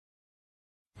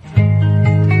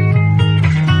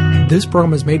This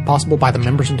program is made possible by the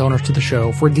members and donors to the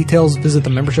show. For details, visit the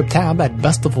membership tab at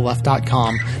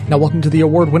bestoftheleft.com. Now, welcome to the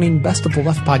award-winning Best of the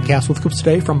Left podcast with clips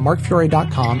today from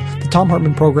markfiore.com, the Thom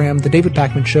Hartmann Program, the David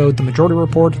Pakman Show, the Majority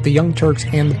Report, the Young Turks,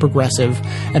 and the Progressive.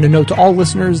 And a note to all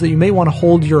listeners that you may want to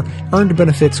hold your earned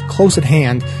benefits close at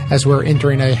hand as we're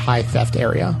entering a high theft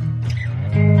area.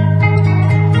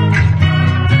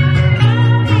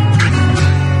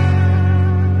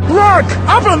 Look!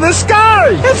 Up in the sky!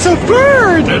 It's a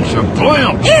bird! It's a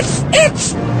blimp!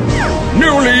 It's...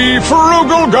 Newly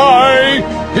Frugal Guy!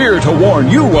 Here to warn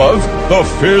you of the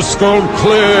Fiscal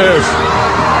Cliff!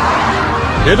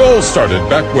 It all started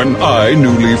back when I,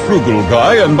 Newly Frugal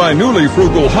Guy, and my newly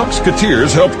frugal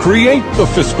Huxketeers helped create the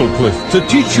Fiscal Cliff to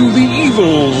teach you the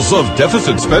evils of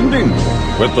deficit spending.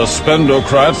 With the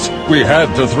Spendocrats, we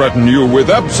had to threaten you with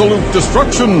absolute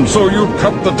destruction so you'd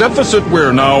cut the deficit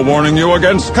we're now warning you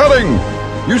against cutting.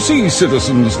 You see,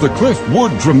 citizens, the cliff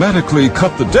would dramatically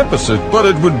cut the deficit, but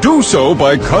it would do so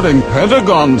by cutting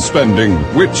Pentagon spending,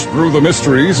 which, through the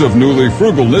mysteries of newly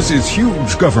frugalness, is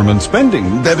huge government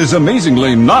spending that is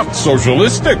amazingly not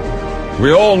socialistic.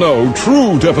 We all know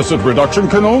true deficit reduction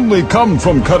can only come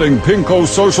from cutting pinko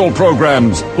social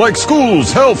programs like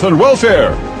schools, health, and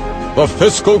welfare. The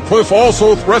Fiscal Cliff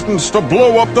also threatens to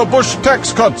blow up the Bush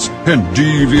tax cuts, and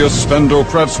devious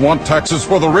spendocrats want taxes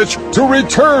for the rich to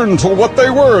return to what they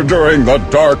were during the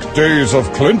dark days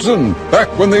of Clinton, back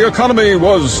when the economy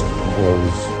was,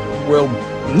 well,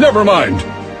 never mind.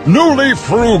 Newly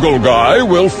Frugal Guy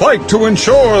will fight to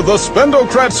ensure the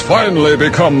spendocrats finally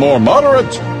become more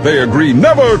moderate. They agree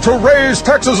never to raise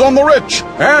taxes on the rich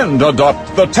and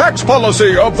adopt the tax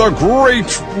policy of the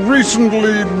great,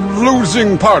 recently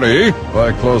losing party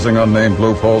by closing unnamed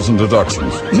loopholes and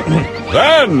deductions.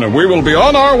 Then we will be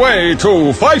on our way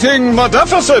to fighting the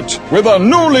deficit with a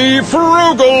newly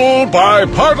frugal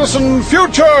bipartisan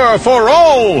future for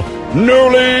all.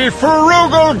 Newly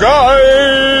Frugal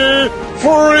Guy!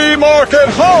 Free market,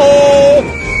 ho!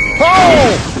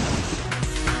 Ho!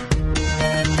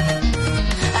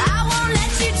 I won't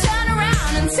let you turn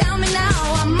around and tell me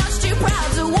now I'm much too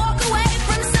proud to walk away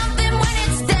from something when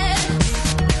it's dead.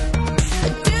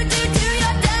 Do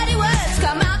your dirty words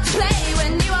come out to play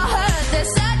when you are hurt? There's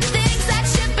certain things that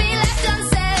should be left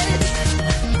unsaid.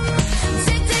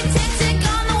 Tick, tick, tick, tick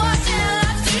on the watch and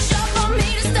life's too short for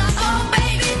me to stop. Oh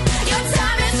baby, your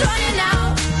time is running out.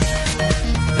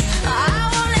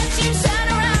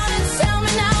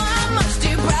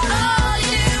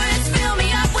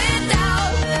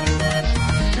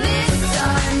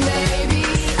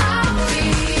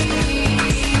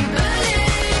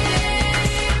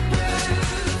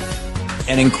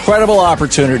 An incredible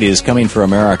opportunity is coming for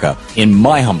America, in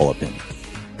my humble opinion,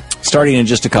 starting in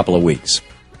just a couple of weeks.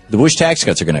 The Bush tax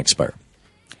cuts are going to expire.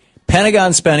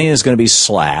 Pentagon spending is going to be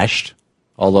slashed,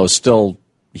 although still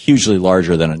hugely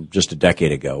larger than just a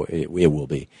decade ago. It will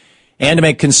be. And to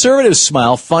make conservatives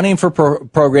smile, funding for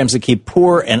programs that keep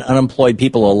poor and unemployed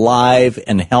people alive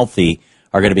and healthy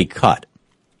are going to be cut.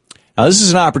 Now, this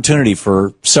is an opportunity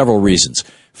for several reasons.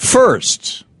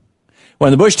 First, when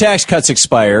the Bush tax cuts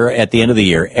expire at the end of the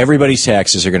year, everybody's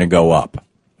taxes are going to go up,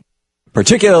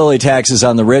 particularly taxes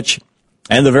on the rich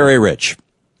and the very rich,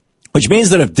 which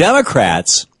means that if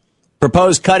Democrats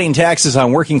propose cutting taxes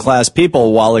on working class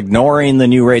people while ignoring the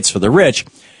new rates for the rich,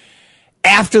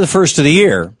 after the first of the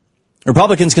year,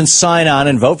 Republicans can sign on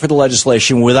and vote for the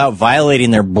legislation without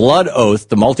violating their blood oath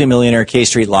to multimillionaire K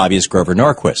Street lobbyist Grover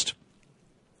Norquist.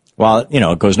 Well,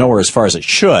 it goes nowhere as far as it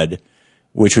should,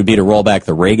 which would be to roll back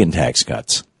the Reagan tax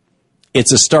cuts.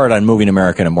 It's a start on moving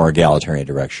America in a more egalitarian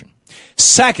direction.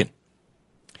 Second,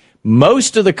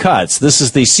 most of the cuts, this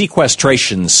is the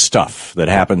sequestration stuff that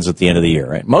happens at the end of the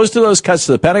year, right? Most of those cuts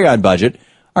to the Pentagon budget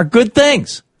are good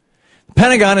things. The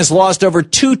Pentagon has lost over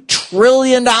 $2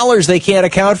 trillion they can't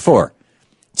account for.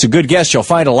 It's a good guess you'll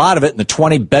find a lot of it in the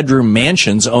 20-bedroom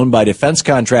mansions owned by defense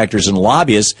contractors and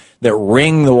lobbyists that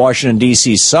ring the Washington,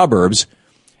 D.C. suburbs.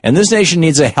 And this nation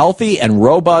needs a healthy and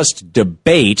robust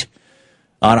debate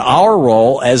on our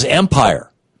role as empire.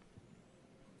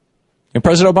 And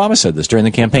President Obama said this during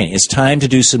the campaign. It's time to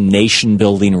do some nation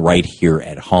building right here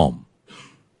at home.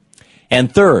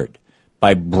 And third,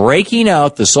 by breaking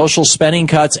out the social spending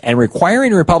cuts and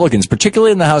requiring Republicans,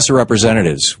 particularly in the House of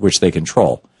Representatives, which they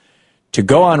control, to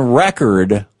go on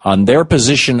record on their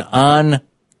position on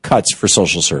cuts for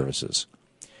social services,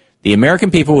 the American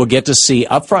people will get to see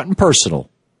upfront and personal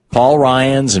Paul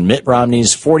Ryan's and Mitt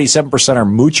Romney's 47% are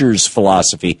moochers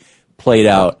philosophy played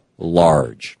out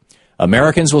large.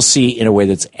 Americans will see in a way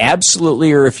that's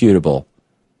absolutely irrefutable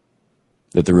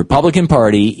that the Republican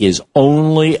Party is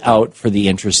only out for the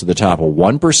interests of the top of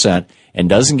 1% and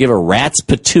doesn't give a rat's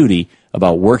patootie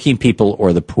about working people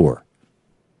or the poor.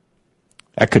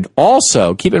 That could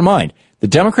also, keep in mind, the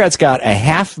Democrats got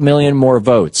 500,000 more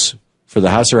votes for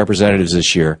the House of Representatives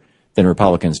this year than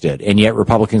Republicans did, and yet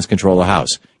Republicans control the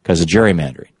House because of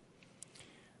gerrymandering.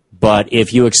 But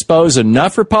if you expose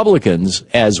enough Republicans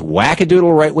as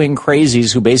wackadoodle right-wing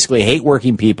crazies who basically hate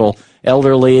working people,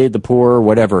 elderly, the poor,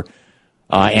 whatever,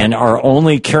 and are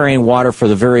only carrying water for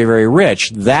the very, very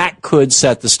rich, that could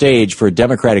set the stage for a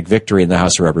Democratic victory in the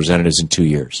House of Representatives in 2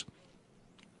 years.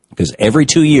 Because every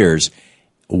 2 years,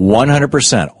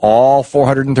 100%, all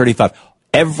 435,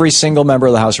 every single member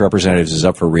of the House of Representatives is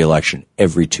up for re-election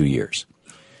every 2 years.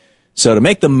 So to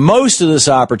make the most of this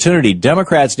opportunity,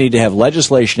 Democrats need to have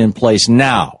legislation in place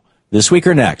now, this week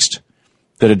or next,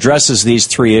 that addresses these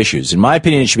three issues. In my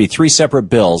opinion, it should be three separate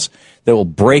bills that will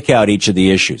break out each of the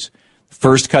issues.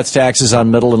 First, cuts taxes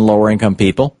on middle and lower income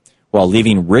people while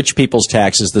leaving rich people's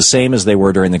taxes the same as they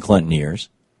were during the Clinton years.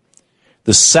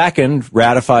 The second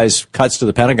ratifies cuts to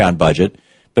the Pentagon budget,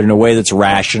 but in a way that's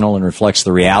rational and reflects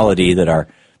the reality that our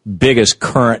biggest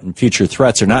current and future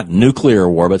threats are not nuclear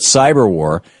war, but cyber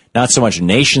war, not so much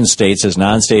nation states as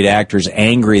non-state actors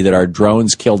angry that our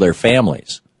drones kill their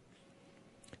families.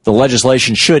 The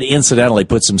legislation should, incidentally,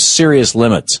 put some serious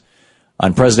limits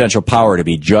on presidential power to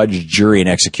be judge, jury, and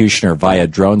executioner via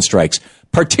drone strikes,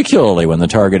 particularly when the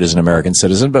target is an American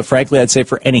citizen, but frankly, I'd say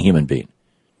for any human being.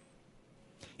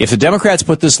 If the Democrats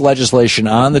put this legislation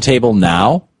on the table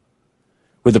now,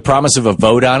 with the promise of a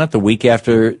vote on it the week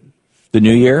after the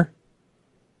new year,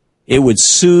 it would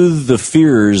soothe the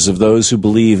fears of those who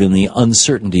believe in the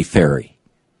uncertainty fairy.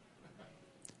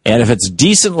 And if it's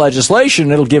decent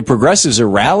legislation, it'll give progressives a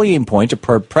rallying point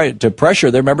to pressure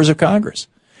their members of Congress.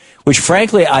 Which,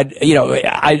 frankly,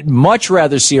 I'd much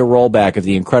rather see a rollback of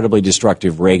the incredibly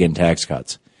destructive Reagan tax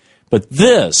cuts. But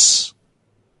this,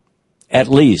 at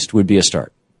least, would be a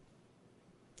start.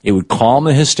 It would calm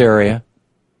the hysteria.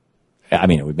 I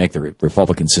mean, it would make the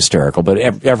Republicans hysterical, but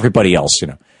everybody else,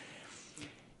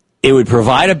 It would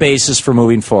provide a basis for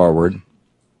moving forward.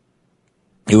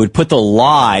 It would put the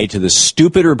lie to the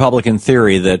stupid Republican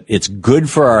theory that it's good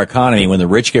for our economy when the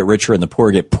rich get richer and the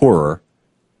poor get poorer.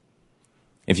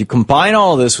 If you combine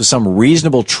all of this with some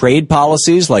reasonable trade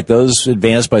policies like those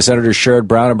advanced by Senators Sherrod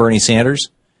Brown and Bernie Sanders,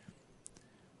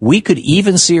 we could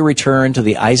even see a return to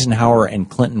the Eisenhower and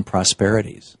Clinton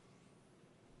prosperities.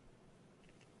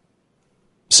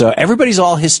 So everybody's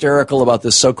all hysterical about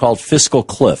this so-called fiscal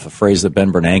cliff, a phrase that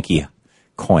Ben Bernanke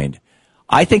coined.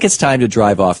 I think it's time to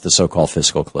drive off the so-called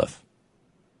fiscal cliff.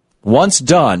 Once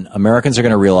done, Americans are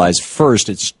going to realize, first,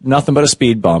 it's nothing but a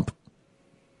speed bump.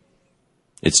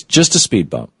 It's just a speed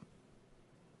bump.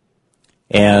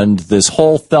 And this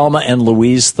whole Thelma and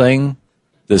Louise thing,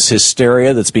 this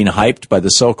hysteria that's being hyped by the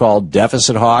so-called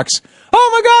deficit hawks. Oh,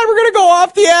 my God, we're going to go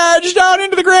off the edge down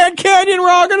into the Grand Canyon. We're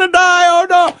all going to die. Oh,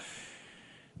 no.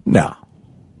 No.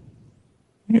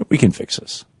 We can fix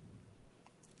this.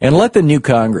 And let the new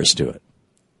Congress do it.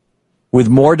 With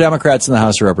more Democrats in the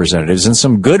House of Representatives and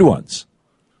some good ones.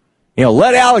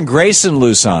 Let Alan Grayson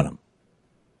loose on them.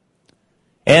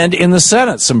 And in the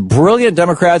Senate, some brilliant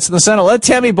Democrats in the Senate. Let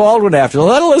Tammy Baldwin after them.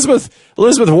 Let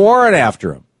Elizabeth Warren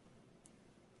after him.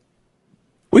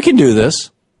 We can do this.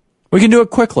 We can do it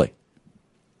quickly.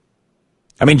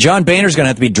 I mean, John Boehner's going to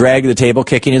have to be dragged to the table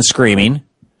kicking and screaming,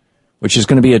 which is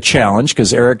going to be a challenge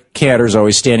because Eric Cantor's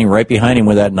always standing right behind him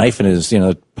with that knife in his,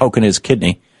 poking his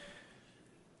kidney.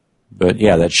 But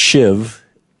yeah, that shiv.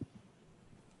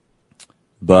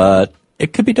 But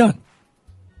it could be done.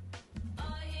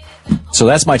 So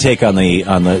that's my take on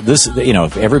this.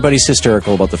 If everybody's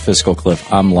hysterical about the fiscal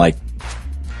cliff, I'm like,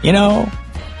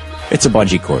 it's a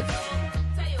bungee cord.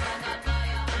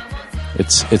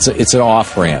 It's an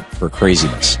off ramp for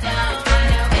craziness.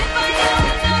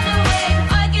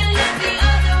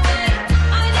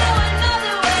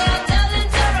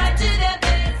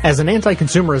 As an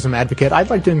anti-consumerism advocate, I'd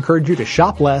like to encourage you to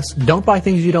shop less, don't buy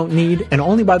things you don't need, and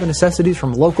only buy the necessities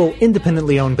from local,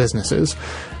 independently owned businesses.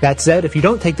 That said, if you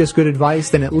don't take this good advice,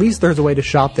 then at least there's a way to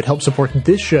shop that helps support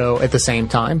this show at the same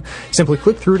time. Simply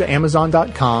click through to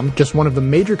Amazon.com, just one of the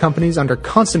major companies under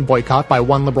constant boycott by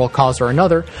one liberal cause or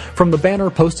another, from the banner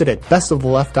posted at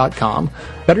bestoftheleft.com.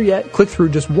 Better yet, click through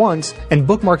just once and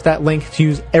bookmark that link to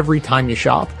use every time you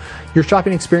shop. Your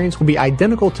shopping experience will be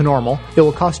identical to normal. It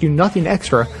will cost you nothing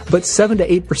extra, but 7 to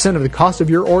 8% of the cost of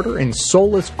your order in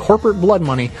soulless corporate blood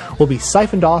money will be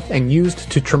siphoned off and used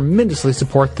to tremendously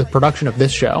support the production of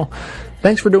this show.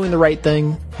 Thanks for doing the right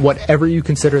thing, whatever you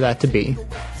consider that to be.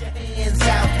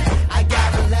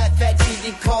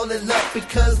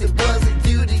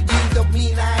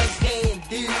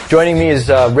 Joining me is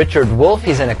Richard Wolff.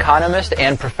 He's an economist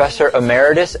and professor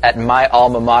emeritus at my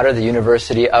alma mater, the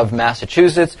University of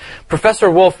Massachusetts.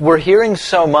 Professor Wolff, we're hearing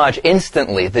so much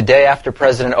instantly the day after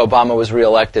President Obama was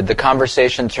reelected. The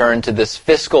conversation turned to this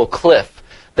fiscal cliff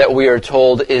that we are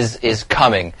told is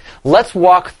coming. Let's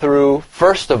walk through,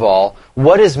 first of all,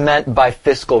 what is meant by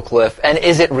fiscal cliff, and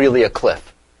is it really a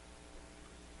cliff?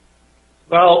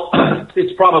 Well,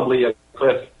 it's probably a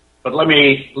cliff, but let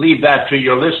me leave that to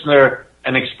your listener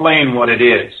and explain what it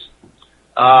is.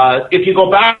 If you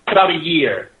go back about a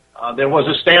year, there was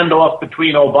a standoff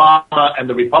between Obama and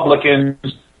the Republicans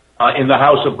in the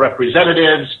House of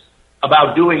Representatives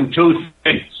about doing two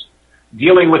things: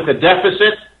 dealing with the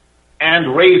deficit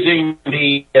and raising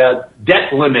the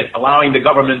debt limit, allowing the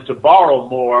government to borrow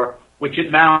more, which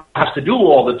it now has to do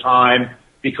all the time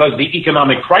because the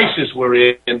economic crisis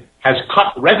we're in has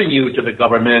cut revenue to the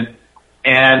government,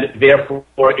 and therefore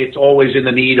it's always in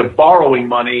the need of borrowing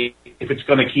money if it's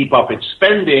going to keep up its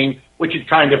spending, which it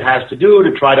kind of has to do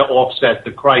to try to offset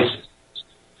the crisis.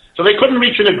 So they couldn't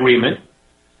reach an agreement.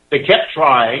 They kept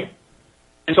trying.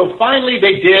 And so finally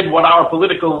they did what our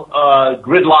political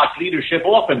gridlock leadership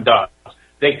often does.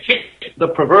 They kicked the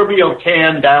proverbial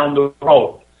can down the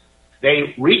road.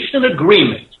 They reached an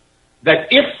agreement that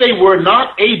if they were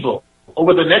not able,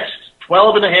 over the next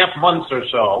 12 and a half months or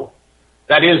so,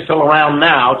 that is till around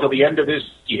now, till the end of this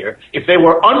year, if they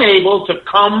were unable to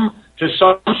come to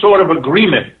some sort of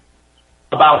agreement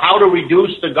about how to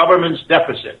reduce the government's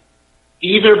deficit,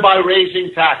 either by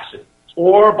raising taxes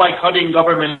or by cutting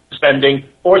government spending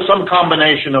or some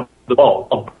combination of both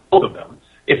of them,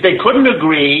 if they couldn't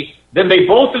agree, then they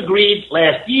both agreed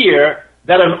last year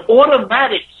that an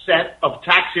automatic set of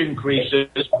tax increases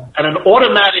and an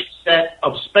automatic set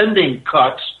of spending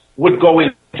cuts would go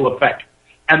into effect.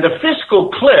 And the fiscal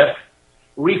cliff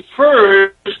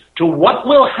refers to what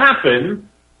will happen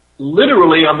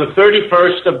literally on the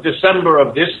 31st of December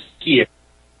of this year.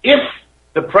 If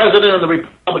the president and the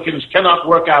Republicans cannot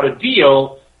work out a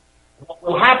deal, what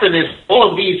will happen is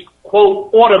all of these,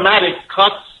 quote, automatic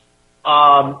cuts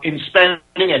in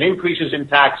spending and increases in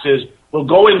taxes will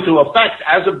go into effect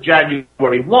as of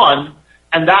January 1,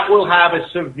 and that will have a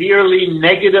severely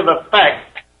negative effect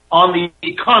on the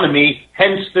economy,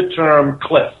 hence the term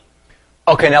cliff.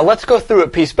 Okay, now let's go through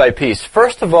it piece by piece.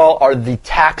 First of all are the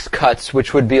tax cuts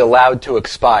which would be allowed to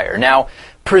expire. Now,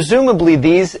 presumably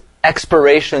these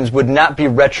expirations would not be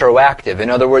retroactive. In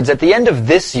other words, at the end of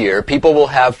this year, people will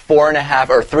have 4.5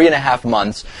 or 3.5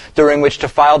 months during which to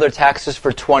file their taxes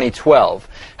for 2012.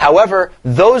 However,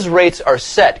 those rates are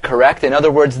set, correct? In other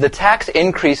words, the tax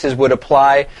increases would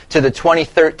apply to the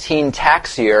 2013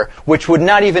 tax year, which would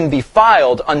not even be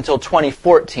filed until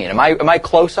 2014. Am I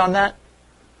close on that?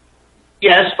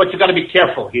 Yes, but you've got to be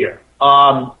careful here.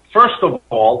 First of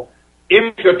all,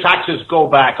 if your taxes go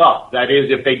back up, that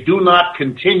is, if they do not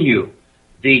continue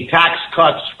the tax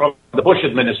cuts from the Bush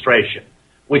administration,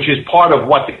 which is part of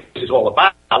what this is all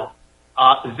about,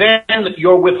 then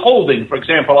your withholding, for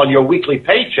example, on your weekly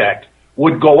paycheck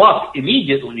would go up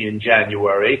immediately in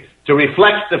January to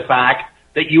reflect the fact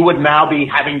that you would now be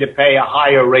having to pay a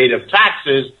higher rate of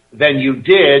taxes than you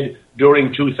did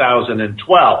during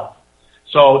 2012.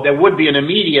 So there would be an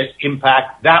immediate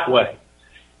impact that way.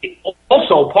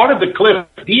 Also, part of the cliff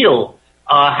deal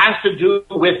has to do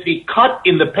with the cut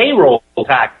in the payroll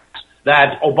tax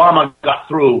that Obama got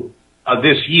through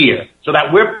this year, so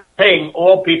that we're paying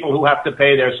all people who have to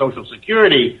pay their Social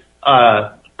Security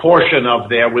portion of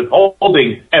their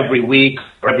withholding every week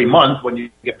or every month when you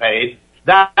get paid.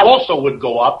 That also would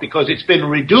go up because it's been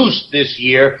reduced this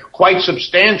year quite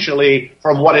substantially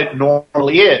from what it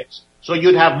normally is. So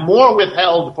you'd have more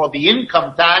withheld for the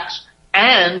income tax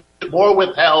and more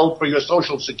withheld for your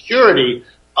Social Security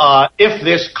if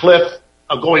this cliff,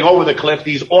 going over the cliff,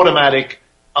 these automatic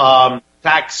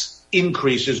tax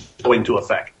increases go into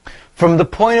effect. From the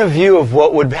point of view of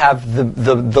what would have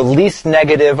the least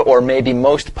negative or maybe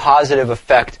most positive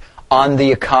effect on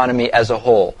the economy as a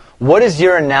whole, what is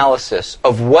your analysis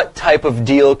of what type of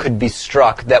deal could be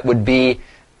struck that would be,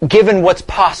 given what's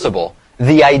possible,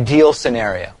 the ideal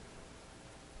scenario?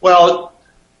 Well,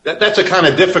 that's a kind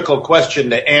of difficult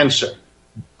question to answer.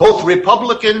 Both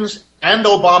Republicans and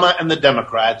Obama and the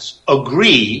Democrats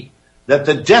agree that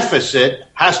the deficit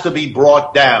has to be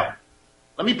brought down.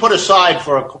 Let me put aside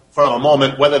for a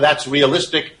moment whether that's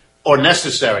realistic or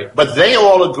necessary, but they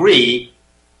all agree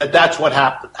that that's what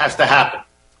has to happen.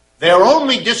 Their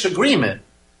only disagreement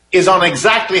is on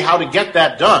exactly how to get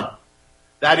that done.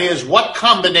 That is, what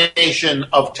combination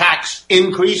of tax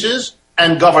increases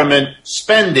and government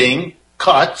spending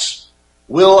cuts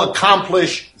will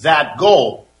accomplish that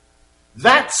goal.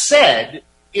 That said,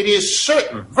 it is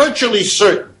certain, virtually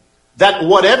certain, that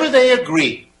whatever they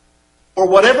agree, or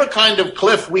whatever kind of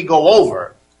cliff we go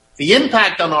over, the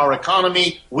impact on our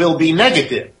economy will be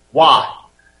negative. Why?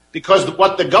 Because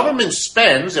what the government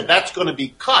spends, if that's going to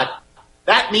be cut,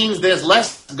 that means there's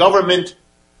less government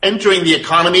entering the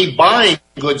economy, buying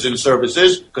goods and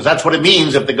services, because that's what it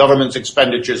means if the government's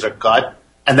expenditures are cut.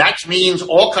 And that means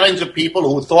all kinds of people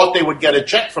who thought they would get a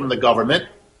check from the government,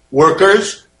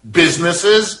 workers,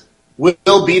 businesses,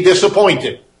 will be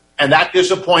disappointed. And that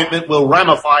disappointment will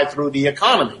ramify through the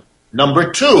economy.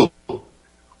 Number two,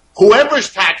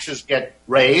 whoever's taxes get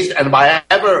raised, and by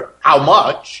ever how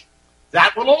much,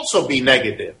 that will also be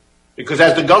negative. Because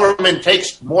as the government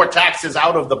takes more taxes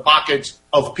out of the pockets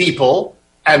of people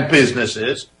and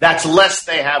businesses, that's less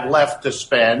they have left to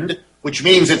spend, which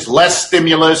means it's less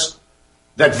stimulus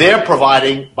that they're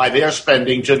providing by their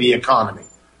spending to the economy.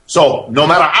 So no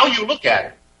matter how you look at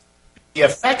it, the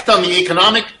effect on the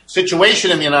economic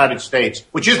situation in the United States,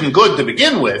 which isn't good to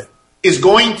begin with, is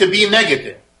going to be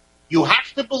negative. You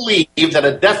have to believe that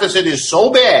a deficit is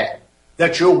so bad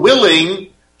that you're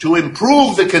willing to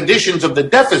improve the conditions of the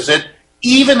deficit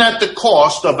even at the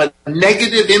cost of a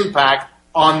negative impact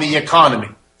on the economy.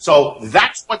 So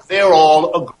that's what they're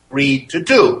all agreed to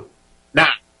do. Now,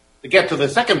 to get to the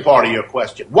second part of your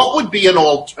question, what would be an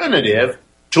alternative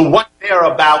to what they're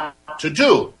about to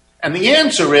do? And the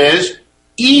answer is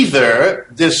either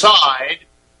decide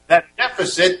that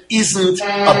deficit isn't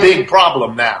a big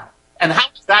problem now. And how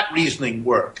does that reasoning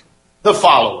work? The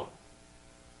following.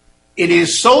 It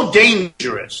is so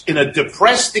dangerous in a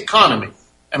depressed economy.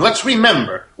 And let's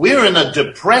remember, we're in a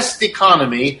depressed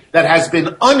economy that has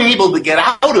been unable to get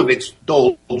out of its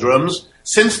doldrums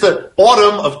since the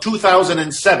autumn of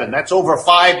 2007. That's over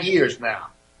 5 years now.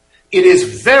 It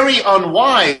is very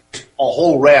unwise, a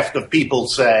whole raft of people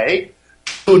say,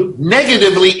 to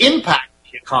negatively impact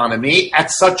the economy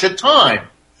at such a time.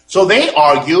 So they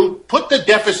argue, put the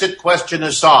deficit question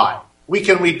aside. We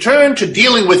can return to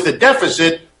dealing with the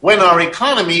deficit when our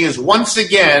economy is once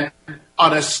again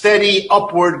on a steady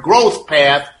upward growth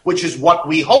path, which is what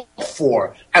we hope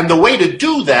for. And the way to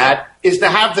do that is to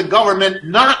have the government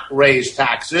not raise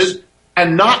taxes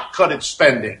and not cut its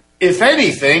spending. If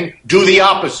anything, do the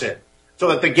opposite. So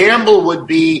that the gamble would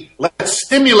be, let's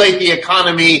stimulate the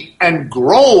economy and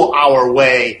grow our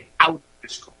way out of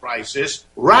this crisis,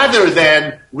 rather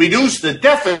than reduce the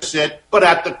deficit, but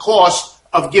at the cost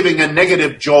of giving a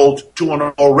negative jolt to an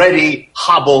already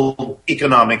hobbled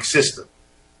economic system.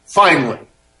 Finally,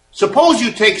 suppose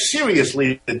you take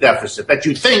seriously the deficit, that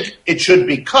you think it should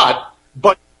be cut,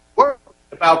 but worry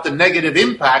about the negative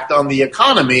impact on the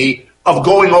economy of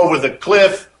going over the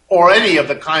cliff or any of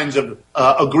the kinds of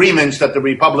agreements that the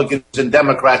Republicans and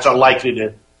Democrats are likely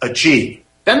to achieve.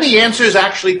 Then the answer is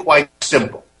actually quite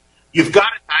simple. You've got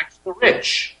to tax the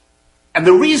rich. And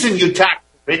the reason you tax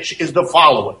the rich is the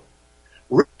following.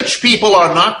 Rich people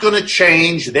are not going to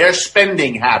change their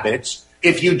spending habits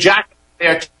if you jack up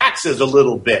their taxes a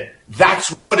little bit.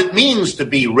 That's what it means to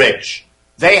be rich.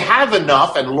 They have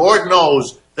enough, and Lord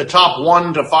knows the top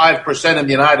 1 to 5% in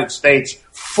the United States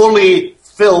fully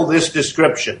fill this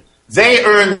description. They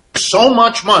earn so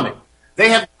much money. They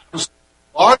have a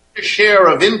larger share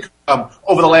of income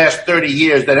over the last 30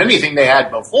 years than anything they had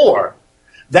before.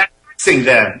 That taxing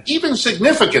them, even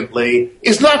significantly,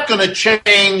 is not going to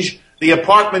change the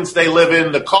apartments they live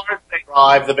in, the cars they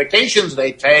drive, the vacations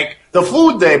they take, the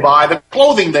food they buy, the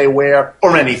clothing they wear,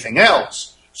 or anything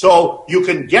else. So you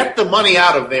can get the money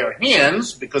out of their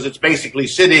hands, because it's basically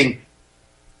sitting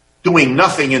doing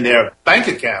nothing in their bank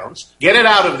accounts, get it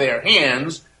out of their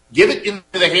hands, give it into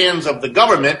the hands of the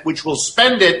government, which will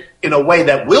spend it in a way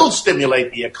that will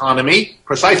stimulate the economy,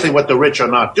 precisely what the rich are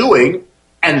not doing,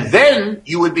 and then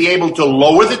you would be able to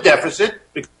lower the deficit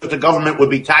because the government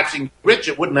would be taxing the rich.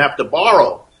 It wouldn't have to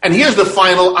borrow. And here's the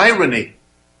final irony.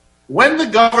 When the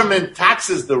government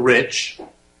taxes the rich,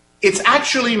 it's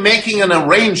actually making an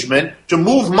arrangement to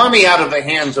move money out of the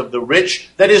hands of the rich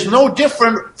that is no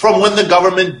different from when the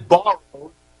government borrowed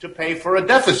to pay for a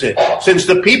deficit, since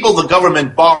the people the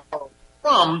government borrowed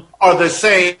from are the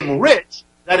same rich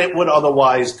that it would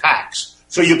otherwise tax.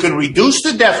 So you can reduce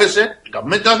the deficit, the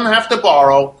government doesn't have to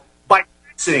borrow, by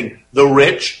taxing the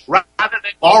rich rather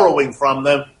than borrowing from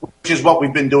them, which is what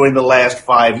we've been doing the last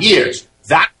 5 years.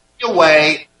 That's a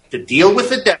way to deal with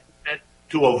the deficit,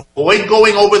 to avoid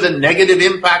going over the negative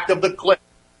impact of the cliff,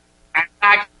 and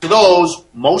tax those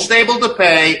most able to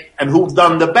pay and who've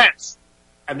done the best.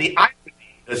 And the irony,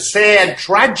 the sad,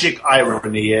 tragic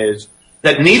irony is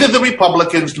that neither the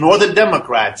Republicans nor the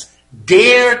Democrats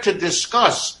dare to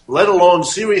discuss, let alone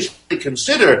seriously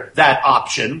consider that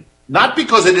option, not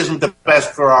because it isn't the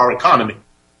best for our economy,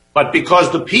 but because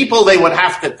the people they would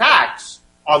have to tax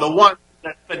are the ones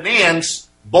that finance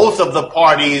both of the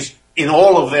parties in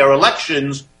all of their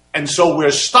elections, and so we're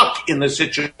stuck in the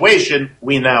situation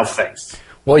we now face.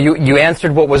 Well, you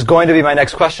answered what was going to be my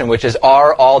next question, which is,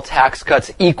 are all tax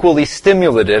cuts equally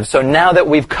stimulative? So now that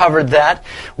we've covered that,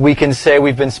 we can say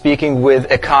we've been speaking with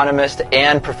economist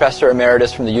and professor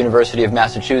emeritus from the University of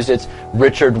Massachusetts,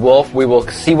 Richard Wolff. We will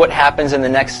see what happens in the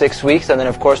next 6 weeks, and then,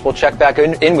 of course, we'll check back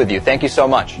in with you. Thank you so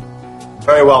much.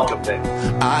 Very welcome, Dave.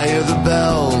 I hear the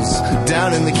bells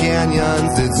down in the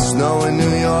canyons. It's snow in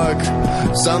New York.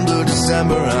 Some blue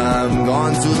December. I'm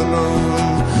gone to the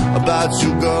moon. About you,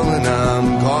 girl, and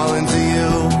I'm calling to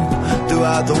you.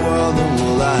 Throughout the world,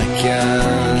 all I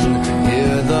can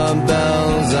hear the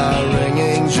bells are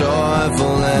ringing,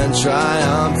 joyful and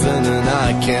triumphant, and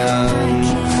I can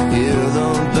hear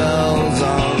the bells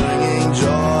are ringing,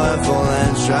 joyful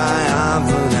and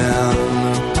triumphant.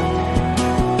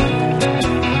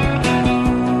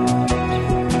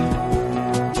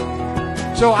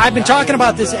 So I've been talking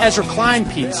about this Ezra Klein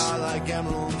piece.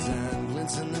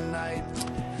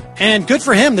 And good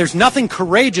for him. There's nothing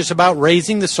courageous about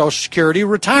raising the Social Security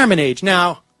retirement age.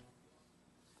 Now,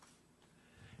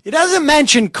 it doesn't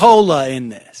mention COLA in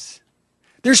this.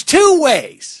 There's two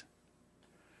ways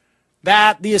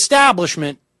that the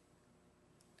establishment,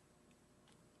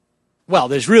 well,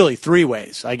 there's really three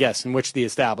ways, I guess, in which the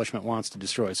establishment wants to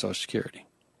destroy Social Security.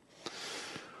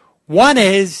 One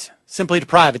is simply to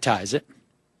privatize it.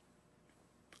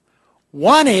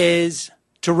 One is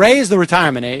to raise the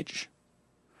retirement age.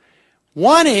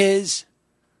 One is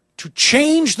to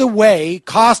change the way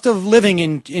cost of living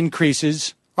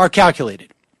increases are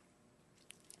calculated.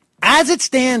 As it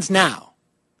stands now,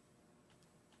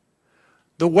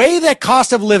 the way that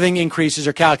cost of living increases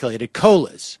are calculated,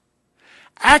 COLAs,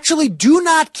 actually do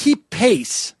not keep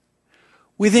pace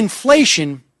with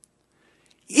inflation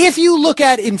if you look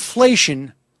at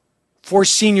inflation for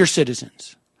senior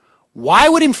citizens. Why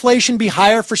would inflation be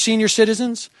higher for senior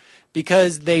citizens?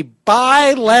 Because they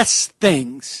buy less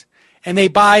things, and they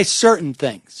buy certain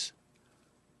things.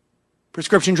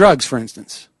 Prescription drugs, for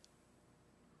instance,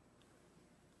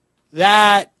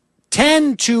 that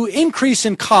tend to increase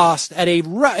in cost at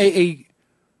a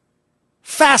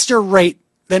faster rate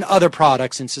than other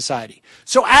products in society.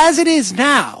 So as it is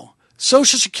now,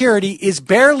 Social Security is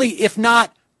barely, if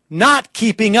not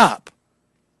keeping up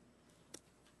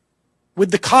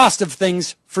with the cost of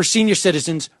things for senior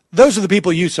citizens. Those are the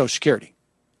people who use Social Security,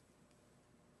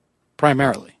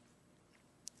 primarily.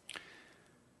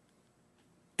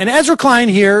 And Ezra Klein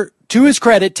here, to his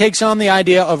credit, takes on the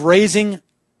idea of raising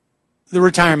the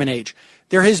retirement age.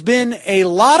 There has been a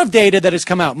lot of data that has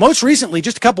come out, most recently,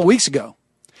 just a couple weeks ago,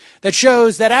 that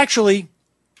shows that actually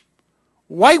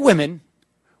white women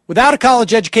without a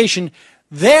college education,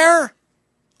 their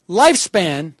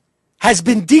lifespan has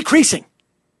been decreasing.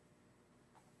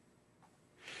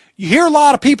 You hear a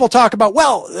lot of people talk about,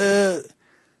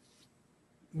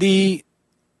 the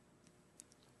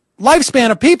lifespan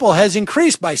of people has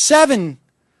increased by 7-8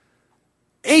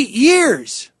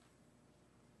 years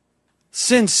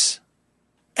since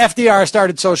FDR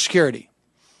started Social Security.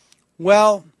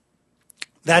 Well,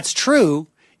 that's true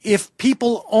if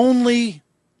people only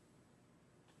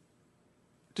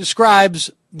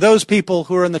describes those people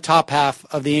who are in the top half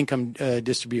of the income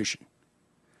distribution.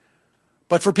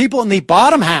 But for people in the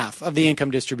bottom half of the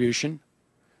income distribution,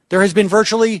 there has been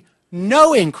virtually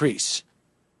no increase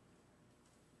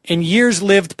in years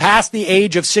lived past the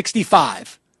age of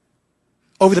 65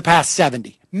 over the past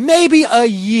 70. Maybe a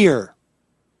year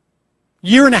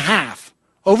and a half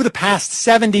over the past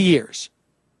 70 years.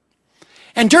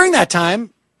 And during that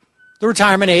time, the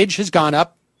retirement age has gone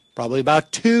up probably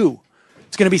about 2.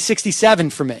 It's going to be 67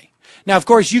 for me. Now, of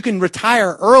course, you can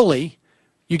retire early.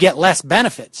 You get less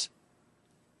benefits.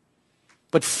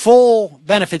 But full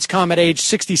benefits come at age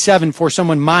 67 for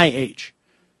someone my age,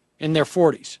 in their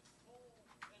 40s.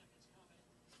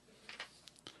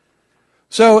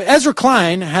 So Ezra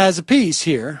Klein has a piece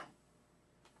here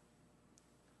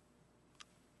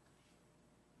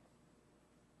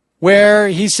where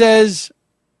he says,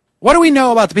 what do we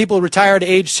know about the people who retire at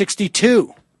age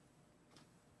 62?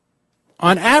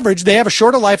 On average, they have a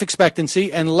shorter life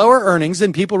expectancy and lower earnings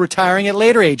than people retiring at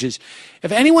later ages.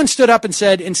 If anyone stood up and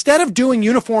said, instead of doing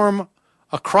uniform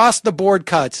across-the-board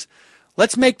cuts,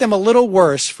 let's make them a little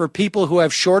worse for people who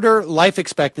have shorter life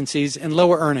expectancies and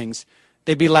lower earnings,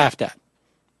 they'd be laughed at.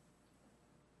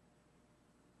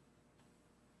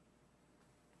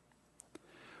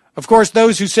 Of course,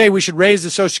 those who say we should raise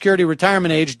the Social Security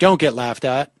retirement age don't get laughed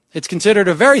at. It's considered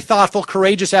a very thoughtful,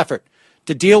 courageous effort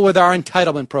to deal with our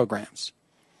entitlement programs.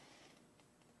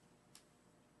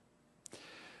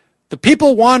 The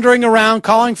people wandering around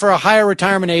calling for a higher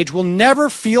retirement age will never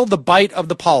feel the bite of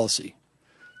the policy.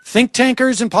 Think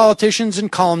tankers and politicians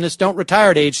and columnists don't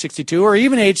retire at age 62 or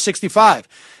even age 65.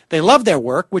 They love their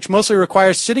work, which mostly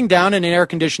requires sitting down in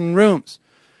air-conditioned rooms.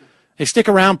 They stick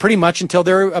around pretty much until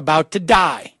they're about to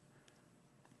die.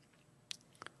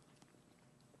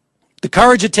 The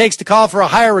courage it takes to call for a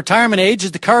higher retirement age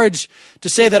is the courage to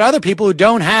say that other people who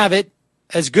don't have it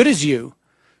as good as you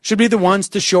should be the ones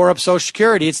to shore up Social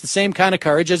Security. It's the same kind of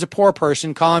courage as a poor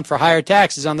person calling for higher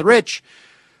taxes on the rich,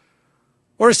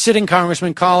 or a sitting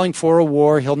congressman calling for a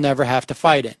war he'll never have to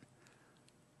fight in.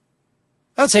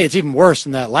 I'd say it's even worse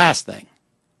than that last thing.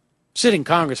 Sitting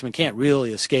congressman can't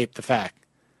really escape the fact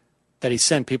that he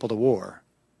sent people to war.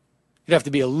 You'd have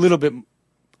to be a little bit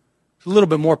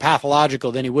more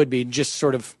pathological than he would be. Just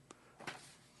sort of,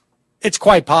 it's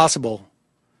quite possible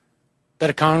that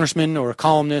a congressman or a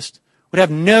columnist would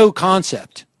have no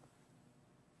concept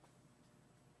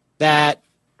that,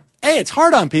 hey, it's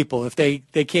hard on people if they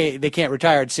can't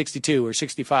retire at 62 or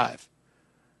 65.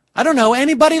 I don't know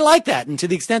anybody like that, and to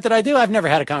the extent that I do, I've never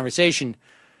had a conversation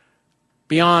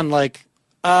beyond like,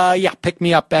 pick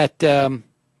me up at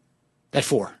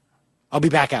 4. I'll be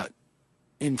back out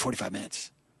in 45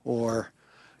 minutes. Or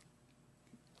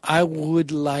I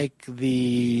would like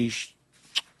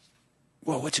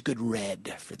what's a good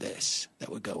red for this that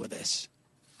would go with this?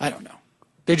 I don't know.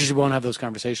 They just won't have those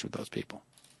conversations with those people.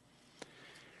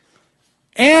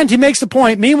 And he makes the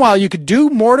point, meanwhile, you could do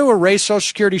more to erase Social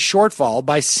Security shortfall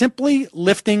by simply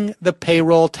lifting the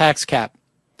payroll tax cap.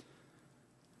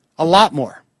 A lot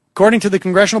more. According to the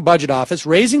Congressional Budget Office,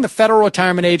 raising the federal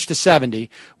retirement age to 70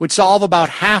 would solve about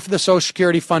half the Social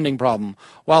Security funding problem,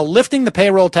 while lifting the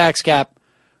payroll tax cap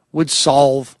would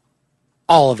solve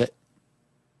all of it.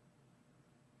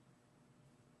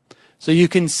 So you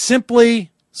can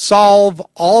simply solve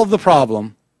all of the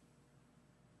problem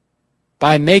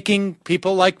by making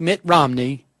people like Mitt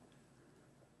Romney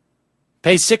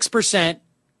pay 6%,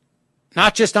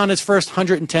 not just on his first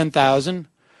 $110,000,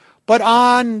 but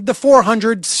on the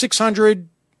 $400,000, $600,000,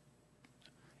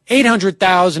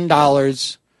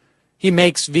 $800,000 he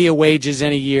makes via wages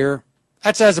in a year.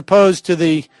 That's as opposed to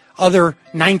the other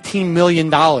 $19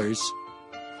 million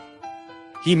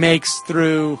he makes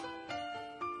through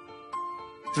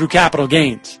capital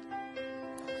gains,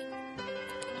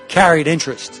 carried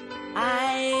interest.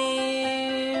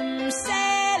 I'm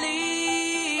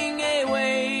sailing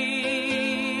away.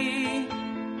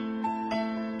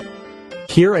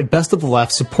 Here at Best of the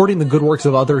Left, supporting the good works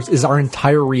of others is our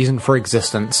entire reason for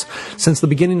existence. Since the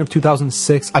beginning of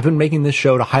 2006, I've been making this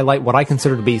show to highlight what I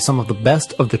consider to be some of the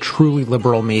best of the truly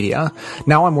liberal media.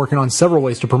 Now I'm working on several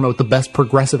ways to promote the best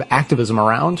progressive activism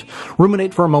around.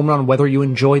 Ruminate for a moment on whether you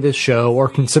enjoy this show or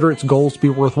consider its goals to be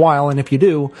worthwhile, and if you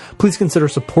do, please consider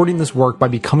supporting this work by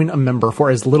becoming a member for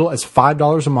as little as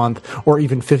 $5 a month or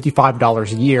even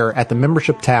 $55 a year at the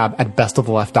membership tab at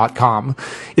bestoftheleft.com.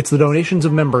 It's the donations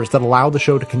of members that allow the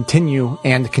show to continue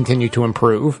and continue to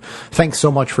improve. Thanks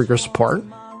so much for your support.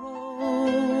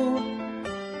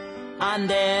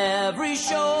 On every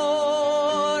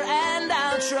shore, and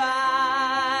I'll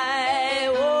try,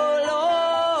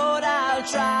 oh Lord, I'll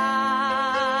try.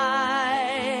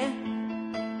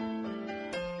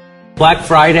 Black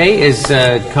Friday is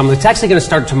coming. It's actually going to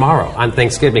start tomorrow on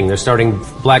Thanksgiving. They're starting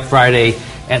Black Friday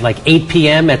at like 8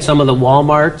 p.m. at some of the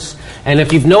Walmarts. And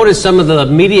if you've noticed some of the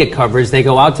media coverage, they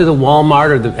go out to the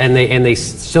Walmart and they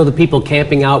show the people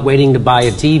camping out waiting to buy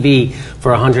a TV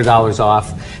for $100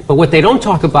 off. But what they don't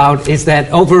talk about is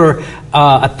that over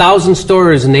 1,000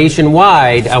 stores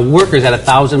nationwide, workers at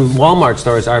 1,000 Walmart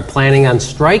stores are planning on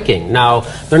striking. Now,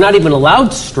 they're not even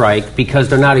allowed to strike because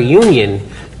they're not a union.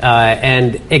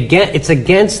 And again, it's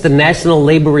against the National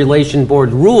Labor Relations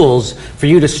Board rules for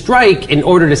you to strike in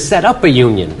order to set up a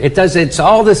union. It's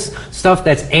all this stuff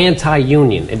that's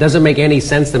anti-union. It doesn't make any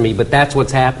sense to me, but that's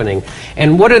what's happening.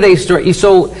 And what are they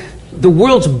so the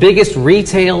world's biggest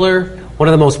retailer, one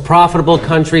of the most profitable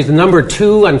countries, the number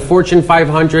 2 on Fortune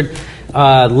 500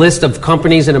 list of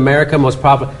companies in America, most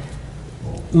profitable.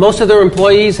 Most of their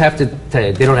employees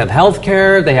they don't have health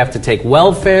care, they have to take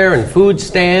welfare and food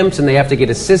stamps, and they have to get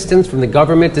assistance from the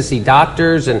government to see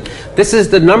doctors. And this is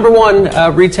the number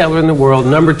 1 retailer in the world,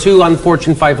 number 2 on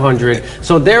Fortune 500.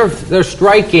 So they're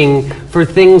striking for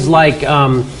things like,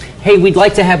 hey, we'd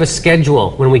like to have a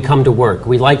schedule when we come to work.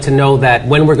 We'd like to know that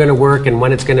when we're going to work and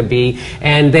when it's going to be.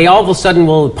 And they all of a sudden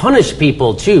will punish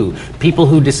people, too. People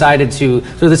who decided to.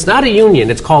 So it's not a union.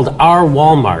 It's called Our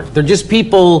Walmart. They're just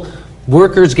people,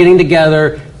 workers getting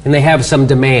together, and they have some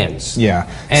demands. Yeah.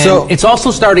 And So it's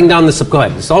also starting down the go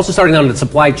ahead. It's also starting down the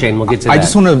supply chain. We'll get to that. I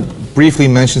just want to briefly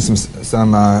mention some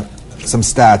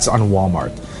stats on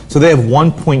Walmart. So they have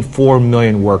 1.4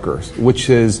 million workers, which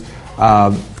is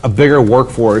a bigger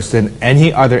workforce than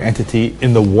any other entity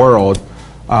in the world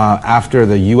after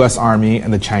the U.S. Army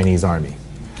and the Chinese Army.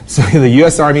 So the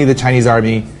U.S. Army, the Chinese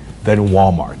Army, then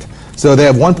Walmart. So they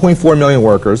have 1.4 million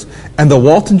workers, and the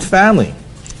Walton family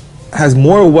has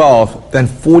more wealth than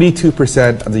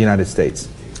 42% of the United States.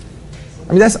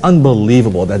 I mean, that's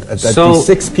unbelievable that these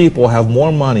 6 people have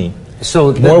more money,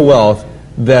 more wealth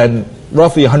than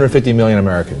roughly 150 million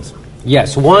Americans.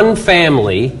 Yes, one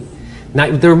family. Now,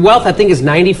 their wealth, I think, is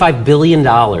 $95 billion,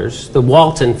 the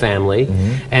Walton family.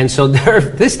 And so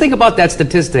this thing about that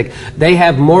statistic, they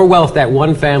have more wealth, that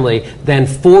one family, than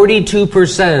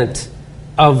 42%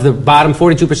 of the bottom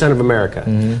 42% of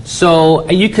America. So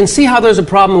you can see how there's a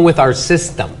problem with our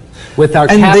system, with our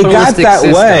capitalistic system. And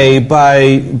they got that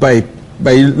way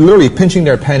by literally pinching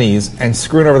their pennies and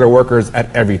screwing over their workers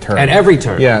at every turn. At every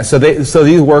turn. Yeah, so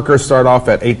these workers start off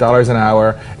at $8 an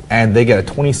hour, and they get a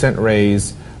 20-cent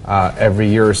raise every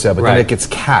year or so, but then it gets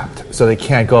capped, so they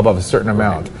can't go above a certain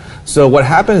amount. So what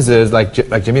happens is, like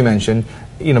Jimmy mentioned,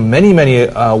 many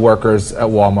workers at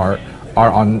Walmart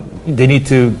they need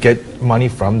to get money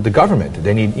from the government.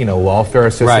 They need, welfare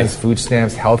assistance, food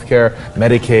stamps, healthcare,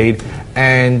 Medicaid,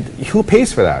 and who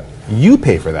pays for that? You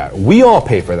pay for that. We all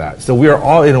pay for that. So we are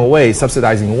all, in a way,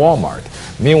 subsidizing Walmart.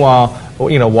 Meanwhile,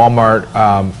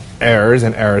 Walmart heirs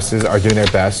and heiresses are doing their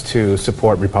best to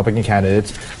support Republican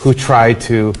candidates who try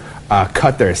to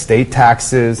cut their estate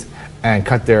taxes and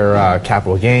cut their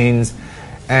capital gains.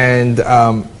 And,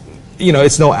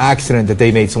 it's no accident that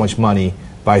they made so much money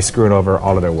by screwing over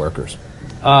all of their workers.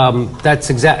 That's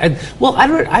exactly. Well,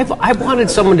 I wanted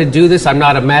someone to do this. I'm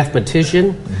not a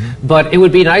mathematician, but it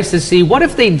would be nice to see what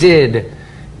if they did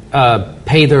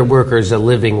pay their workers a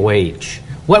living wage.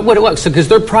 What would it work? So because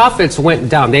their profits went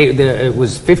down, it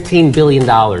was $15 billion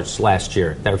last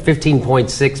year. That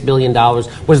 $15.6 billion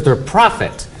was their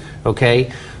profit.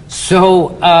 Okay. So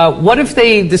what if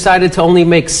they decided to only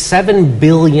make $7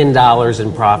 billion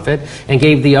in profit and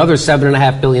gave the other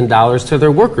 $7.5 billion to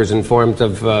their workers in forms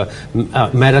of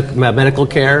medical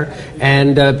care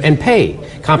and pay,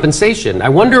 compensation? I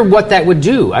wonder what that would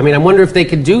do. I mean, I wonder if they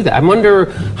could do that. I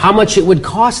wonder how much it would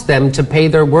cost them to pay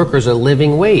their workers a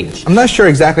living wage. I'm not sure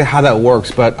exactly how that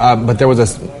works, but there was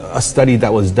a study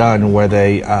that was done where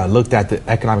they looked at the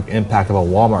economic impact of a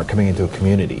Walmart coming into a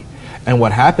community. And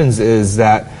what happens is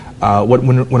that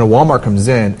when a Walmart comes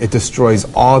in, it destroys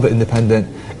all the independent,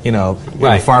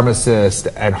 pharmacists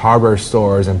and hardware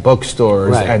stores and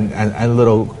bookstores and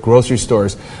little grocery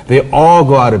stores. They all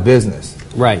go out of business.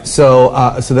 Right.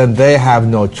 So then they have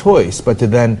no choice but to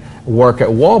then work at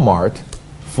Walmart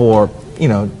for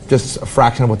just a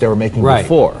fraction of what they were making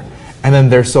before. And then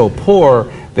they're so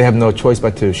poor they have no choice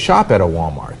but to shop at a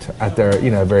Walmart at their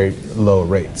very low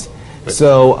rates.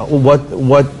 So what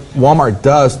Walmart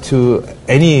does to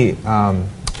any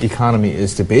economy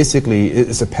is to basically,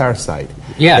 it's a parasite.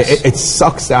 Yes. It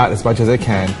sucks out as much as it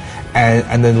can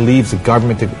and then leaves the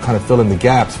government to kind of fill in the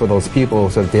gaps for those people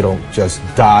so that they don't just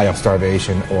die of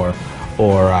starvation or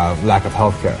lack of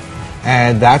health care.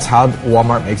 And that's how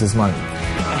Walmart makes its money.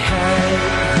 I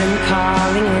heard them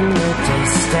calling in the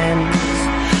distance,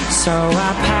 so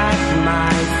I packed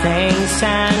my things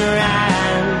and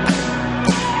ran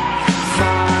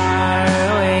far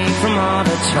away from all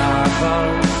the trouble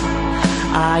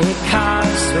I had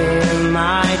caused with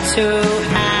my 2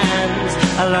 hands.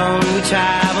 Alone we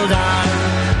traveled on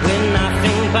with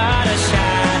nothing but a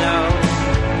shadow.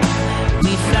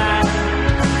 We fled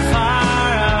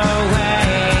far away.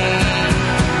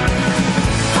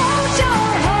 Hold your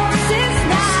horses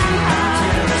now.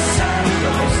 Until the sun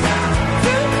goes down.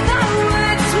 Through the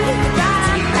woods we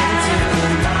ride. Until the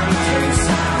mountains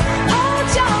sound. Hold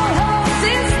your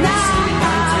horses now.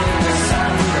 Until the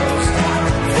sun goes down.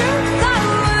 Through the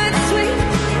woods we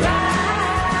ride.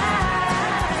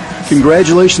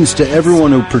 Congratulations to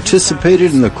everyone who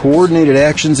participated in the coordinated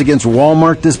actions against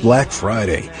Walmart this Black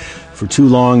Friday. For too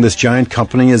long, this giant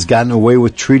company has gotten away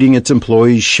with treating its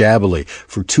employees shabbily.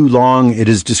 For too long, it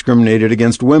has discriminated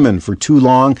against women. For too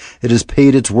long, it has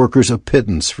paid its workers a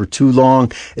pittance. For too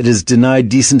long, it has denied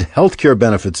decent health care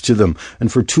benefits to them. And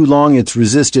for too long, it's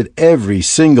resisted every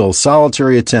single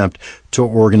solitary attempt to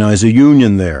organize a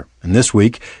union there. And this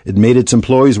week, it made its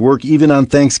employees work even on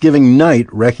Thanksgiving night,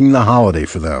 wrecking the holiday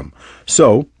for them.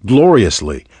 So,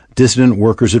 gloriously, dissident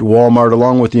workers at Walmart,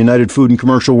 along with the United Food and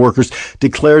Commercial Workers,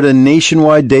 declared a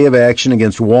nationwide day of action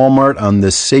against Walmart on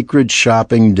this sacred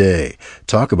shopping day.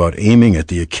 Talk about aiming at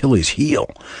the Achilles heel.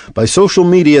 By social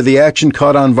media, the action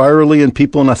caught on virally, and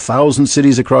people in 1,000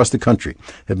 cities across the country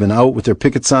have been out with their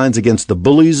picket signs against the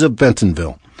bullies of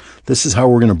Bentonville. This is how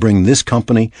we're going to bring this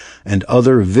company and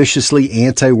other viciously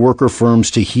anti-worker firms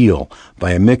to heel,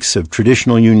 by a mix of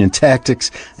traditional union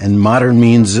tactics and modern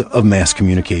means of mass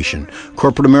communication.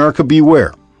 Corporate America,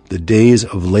 beware. The days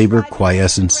of labor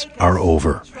quiescence are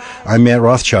over. I'm Matt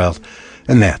Rothschild,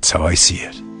 and that's how I see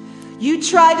it. You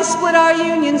tried to split our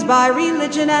unions by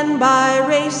religion and by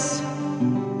race.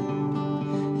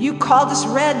 You called us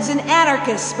Reds and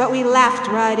anarchists, but we laughed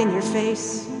right in your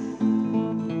face.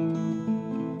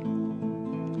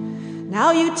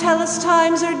 Now you tell us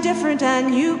times are different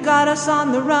and you got us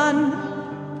on the run.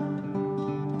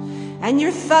 And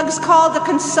your thugs called the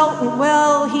consultant,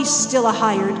 well, he's still a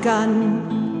hired gun.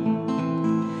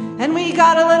 And we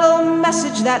got a little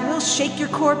message that will shake your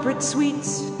corporate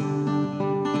suites.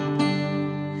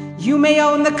 You may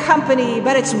own the company,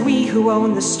 but it's we who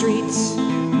own the streets.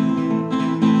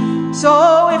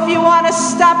 So if you want to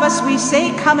stop us, we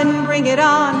say come and bring it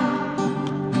on.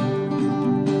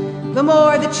 The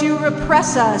more that you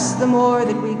repress us, the more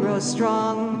that we grow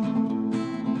strong.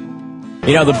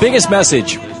 You know, the biggest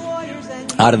message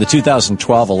out of the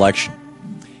 2012 election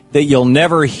that you'll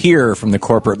never hear from the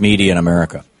corporate media in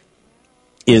America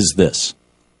is this: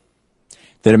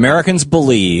 that Americans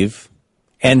believe,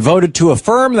 and voted to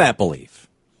affirm that belief,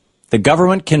 the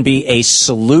government can be a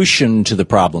solution to the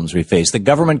problems we face. The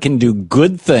government can do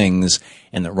good things,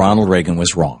 and that Ronald Reagan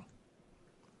was wrong.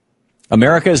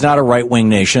 America is not a right-wing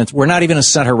nation. We're not even a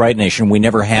center-right nation. We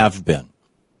never have been.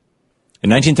 In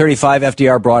 1935,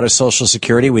 FDR brought us Social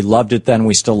Security. We loved it then.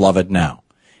 We still love it now.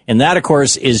 And that, of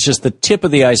course, is just the tip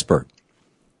of the iceberg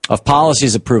of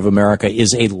policies that prove America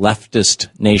is a leftist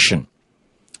nation.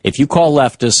 If you call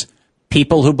leftists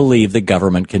people who believe the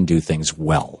government can do things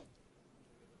well.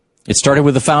 It started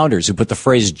with the founders who put the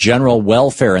phrase general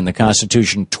welfare in the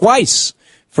Constitution twice.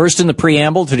 First in the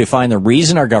preamble to define the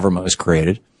reason our government was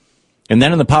created, and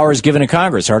then in the powers given to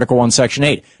Congress, Article 1, Section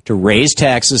 8, to raise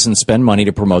taxes and spend money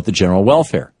to promote the general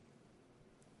welfare.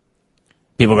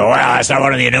 People go, well, that's not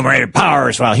one of the enumerated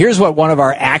powers. Well, here's what one of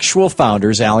our actual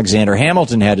founders, Alexander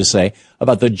Hamilton, had to say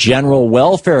about the general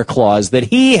welfare clause that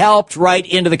he helped write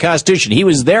into the Constitution. He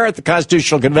was there at the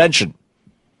Constitutional Convention.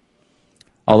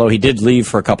 Although he did leave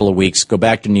for a couple of weeks, go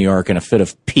back to New York in a fit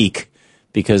of pique,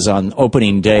 because on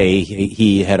opening day,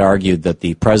 he had argued that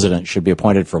the president should be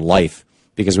appointed for life,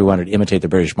 because we wanted to imitate the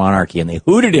British monarchy, and they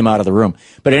hooted him out of the room.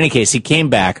 But in any case, he came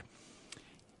back,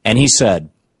 and he said,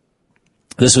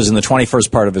 this was in the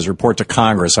 21st part of his report to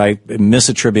Congress. I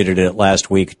misattributed it last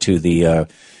week to the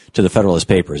Federalist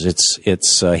Papers.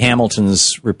 It's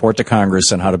Hamilton's report to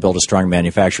Congress on how to build a strong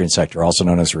manufacturing sector, also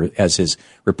known as his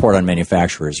report on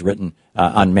manufacturers, written in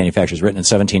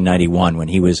 1791 when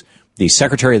he was the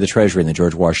Secretary of the Treasury in the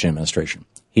George Washington administration.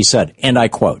 He said, and I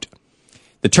quote,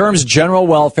 "The terms general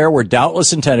welfare were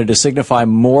doubtless intended to signify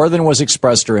more than was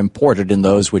expressed or imported in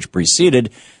those which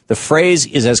preceded. The phrase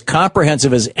is as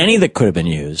comprehensive as any that could have been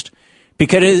used,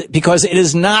 because it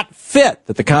is not fit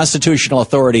that the constitutional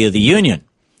authority of the Union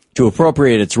to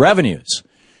appropriate its revenues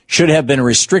should have been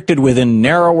restricted within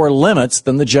narrower limits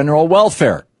than the general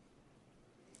welfare.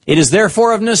 It is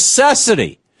therefore of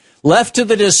necessity left to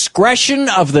the discretion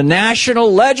of the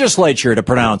national legislature to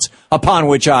pronounce upon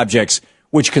which objects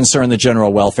which concern the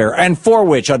general welfare, and for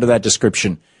which, under that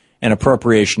description, an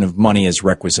appropriation of money is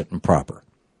requisite and proper."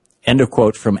 End of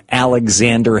quote from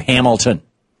Alexander Hamilton.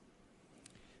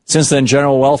 Since then,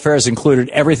 general welfare has included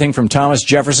everything from Thomas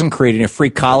Jefferson creating a free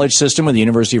college system with the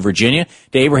University of Virginia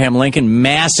to Abraham Lincoln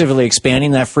massively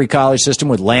expanding that free college system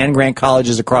with land-grant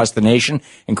colleges across the nation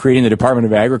and creating the Department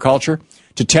of Agriculture,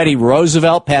 to Teddy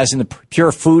Roosevelt passing the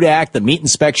Pure Food Act, the Meat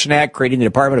Inspection Act, creating the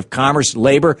Department of Commerce and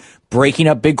Labor, breaking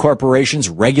up big corporations,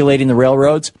 regulating the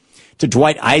railroads, to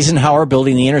Dwight Eisenhower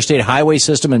building the interstate highway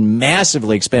system and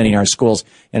massively expanding our schools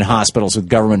and hospitals with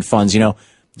government funds. You know,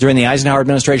 during the Eisenhower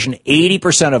administration,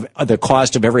 80% of the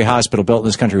cost of every hospital built in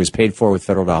this country was paid for with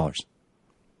federal dollars.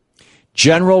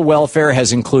 General welfare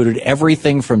has included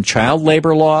everything from child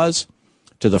labor laws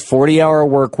to the 40-hour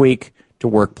work week to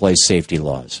workplace safety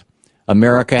laws.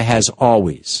 America has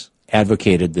always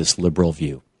advocated this liberal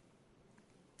view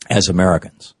as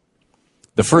Americans.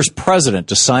 The first president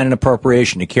to sign an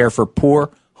appropriation to care for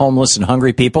poor, homeless, and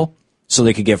hungry people so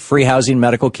they could get free housing,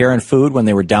 medical care, and food when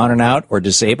they were down and out or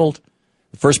disabled,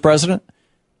 the first president,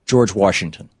 George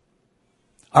Washington.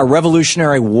 Our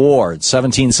Revolutionary War in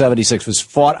 1776 was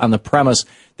fought on the premise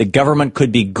that government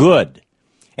could be good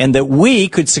and that we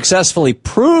could successfully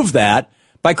prove that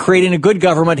by creating a good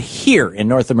government here in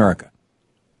North America.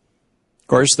 Of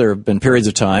course, there have been periods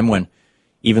of time when,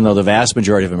 even though the vast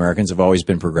majority of Americans have always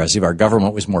been progressive, our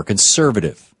government was more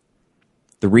conservative.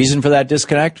 The reason for that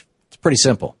disconnect? It's pretty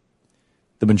simple.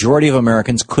 The majority of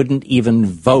Americans couldn't even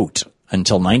vote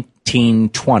until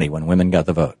 1920 when women got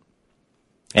the vote.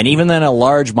 And even then, a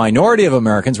large minority of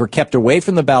Americans were kept away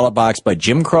from the ballot box by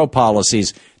Jim Crow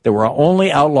policies that were only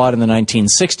outlawed in the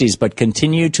 1960s, but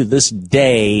continue to this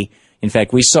day. In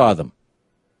fact, we saw them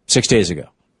 6 days ago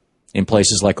in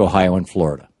places like Ohio and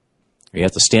Florida. You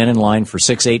have to stand in line for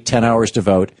 6, 8, 10 hours to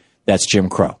vote. That's Jim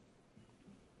Crow.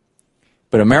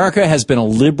 But America has been a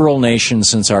liberal nation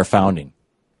since our founding.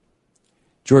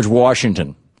 George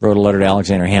Washington wrote a letter to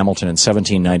Alexander Hamilton in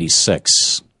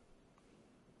 1796.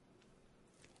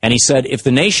 And he said, if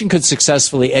the nation could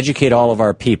successfully educate all of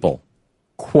our people,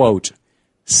 quote,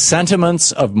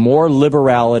 sentiments of more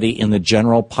liberality in the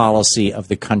general policy of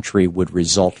the country would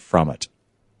result from it,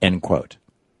 end quote.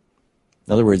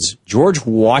 In other words, George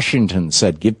Washington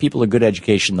said, give people a good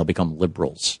education, they'll become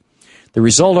liberals. The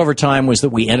result over time was that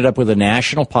we ended up with a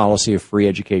national policy of free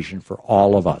education for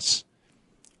all of us.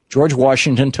 George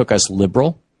Washington took us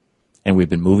liberal, and we've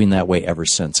been moving that way ever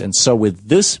since. And so with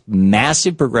this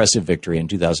massive progressive victory in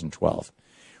 2012,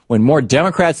 when more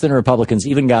Democrats than Republicans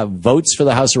even got votes for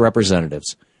the House of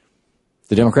Representatives,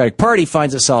 the Democratic Party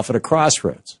finds itself at a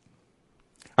crossroads.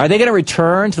 Are they going to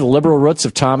return to the liberal roots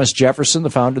of Thomas Jefferson,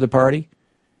 the founder of the party,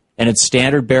 and its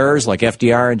standard bearers like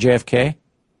FDR and JFK?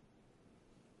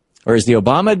 Or is the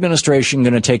Obama administration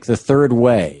going to take the third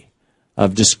way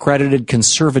of discredited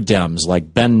conservadems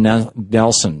like Ben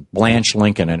Nelson, Blanche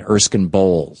Lincoln, and Erskine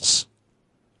Bowles?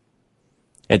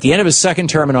 At the end of his second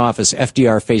term in office,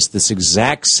 FDR faced this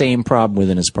exact same problem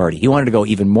within his party. He wanted to go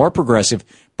even more progressive,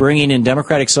 bringing in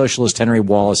Democratic Socialist Henry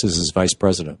Wallace as his vice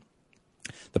president.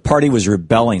 The party was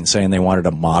rebelling, saying they wanted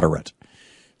a moderate.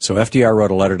 So FDR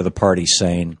wrote a letter to the party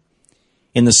saying,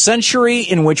 in the century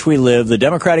in which we live, the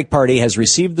Democratic Party has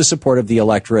received the support of the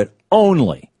electorate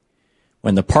only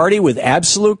when the party with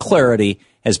absolute clarity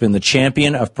has been the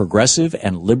champion of progressive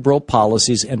and liberal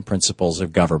policies and principles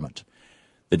of government.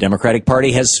 The Democratic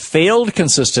Party has failed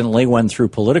consistently when, through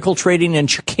political trading and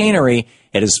chicanery,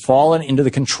 it has fallen into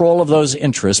the control of those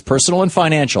interests, personal and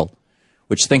financial,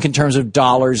 which think in terms of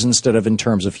dollars instead of in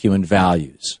terms of human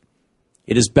values.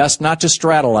 It is best not to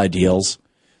straddle ideals.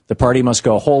 The party must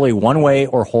go wholly one way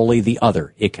or wholly the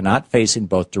other. It cannot face in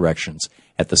both directions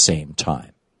at the same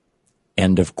time.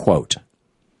 End of quote.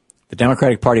 The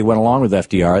Democratic Party went along with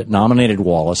FDR, nominated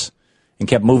Wallace, and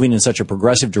kept moving in such a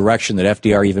progressive direction that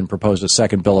FDR even proposed a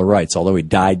second Bill of Rights, although he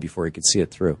died before he could see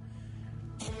it through.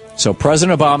 So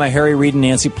President Obama, Harry Reid, and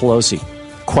Nancy Pelosi,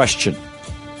 question,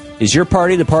 is your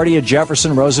party the party of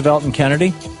Jefferson, Roosevelt, and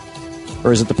Kennedy?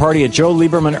 Or is it the party of Joe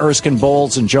Lieberman, Erskine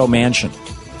Bowles, and Joe Manchin?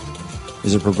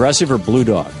 Is it progressive or blue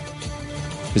dog?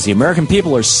 Because the American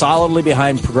people are solidly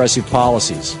behind progressive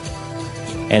policies.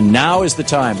 And now is the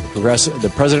time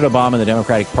the President Obama and the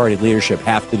Democratic Party leadership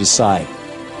have to decide.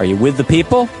 Are you with the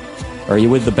people or are you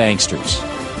with the banksters?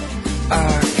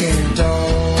 I can't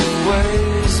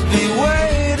always be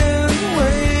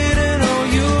waiting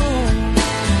on you.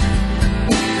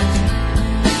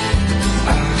 I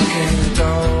can't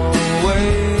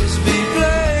always be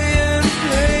playing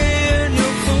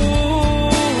your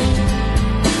fool.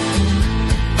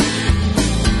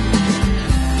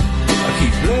 I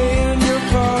keep playing your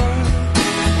part,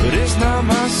 but it's not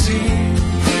my scene.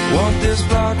 Want this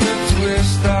plot to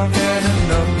twist, I've had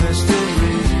enough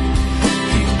mystery.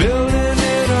 Keep building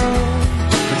it up,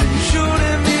 but then you're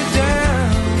shooting me down.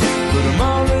 But I'm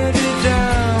already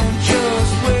down,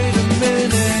 just wait a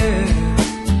minute.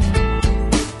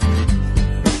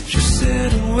 Just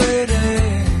sit and wait.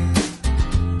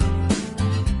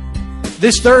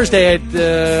 This Thursday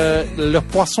at Le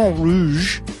Poisson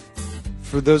Rouge,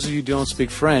 for those of you who don't speak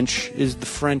French, is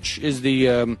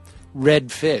the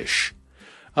red fish.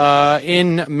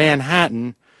 In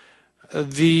Manhattan,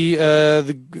 that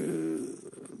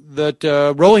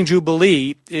Rolling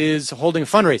Jubilee is holding a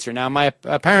fundraiser now.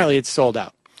 Apparently, it's sold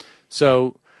out,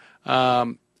 so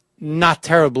not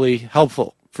terribly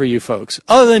helpful for you folks.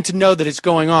 Other than to know that it's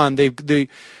going on, the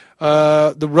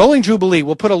Rolling Jubilee.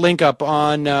 We'll put a link up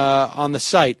on the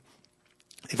site.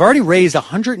 They've already raised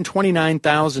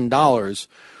 $129,000.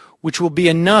 Which will be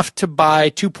enough to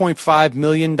buy $2.5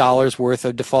 million worth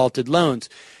of defaulted loans.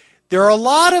 There are a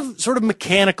lot of sort of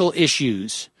mechanical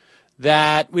issues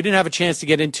that we didn't have a chance to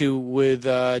get into with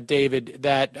David,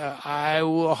 that I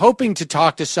was hoping to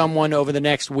talk to someone over the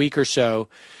next week or so,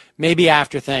 maybe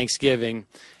after Thanksgiving,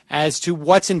 as to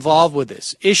what's involved with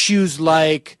this. Issues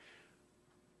like,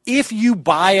 if you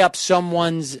buy up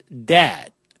someone's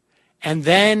debt and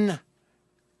then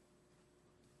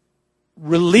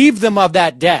relieve them of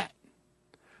that debt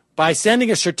by sending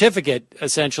a certificate,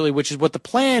 essentially, which is what the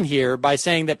plan here, by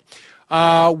saying that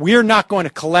we're not going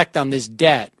to collect on this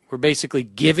debt. We're basically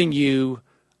giving you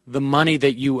the money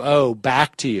that you owe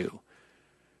back to you.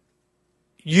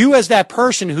 You, as that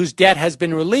person whose debt has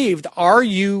been relieved, are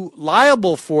you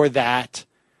liable for that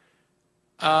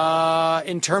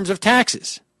in terms of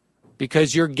taxes?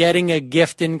 Because you're getting a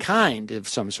gift in kind of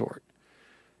some sort.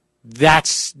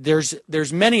 There's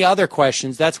many other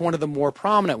questions. That's one of the more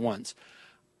prominent ones.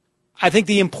 I think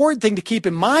the important thing to keep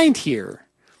in mind here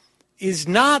is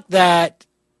not that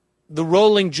the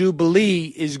rolling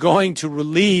jubilee is going to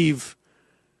relieve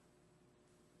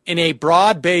in a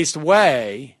broad-based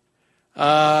way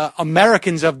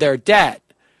Americans of their debt.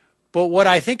 But what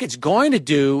I think it's going to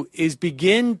do is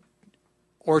begin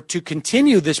or to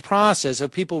continue this process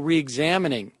of people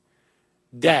re-examining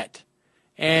debt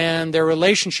and their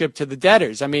relationship to the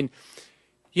debtors. I mean,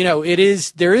 you know,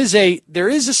 there is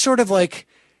a sort of like,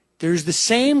 there's the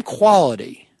same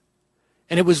quality,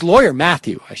 and it was Lawyer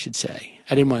Matthew, I should say.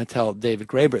 I didn't want to tell David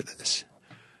Graeber this,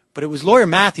 but it was Lawyer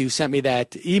Matthew who sent me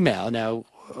that email. Now,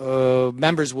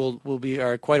 members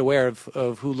are quite aware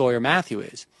of who Lawyer Matthew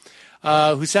is,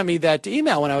 who sent me that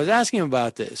email when I was asking him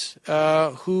about this,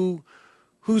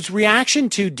 whose reaction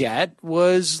to debt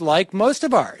was like most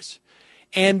of ours.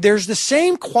 And there's the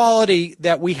same quality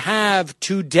that we have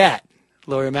to debt.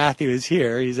 Lawyer Matthew is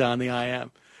here. He's on the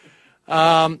IM.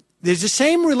 There's the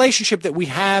same relationship that we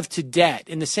have to debt,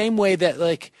 in the same way that,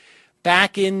 like,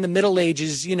 back in the Middle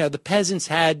Ages, you know, the peasants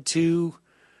had to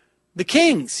the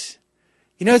kings.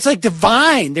 You know, it's like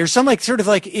divine. There's some, like, sort of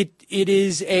like it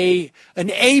is an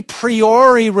a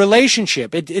priori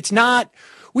relationship. It's not,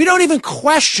 we don't even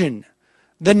question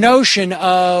the notion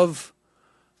of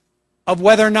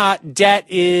whether or not debt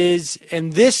is,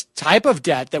 and this type of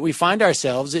debt that we find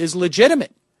ourselves, is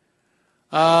legitimate.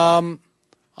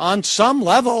 On some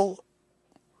level,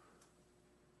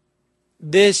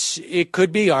 it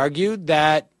could be argued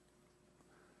that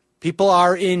people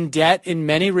are in debt in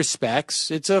many respects.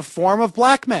 It's a form of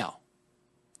blackmail.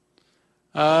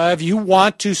 If you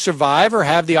want to survive or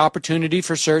have the opportunity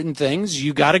for certain things,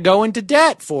 you got to go into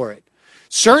debt for it.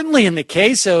 Certainly in the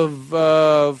case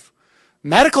of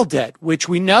medical debt, which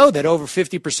we know that over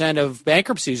 50% of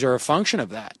bankruptcies are a function of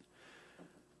that.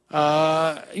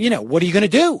 You know, what are you going to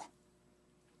do?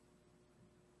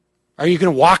 Are you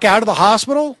going to walk out of the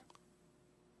hospital?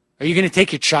 Are you going to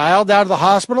take your child out of the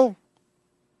hospital?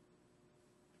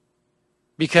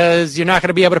 Because you're not going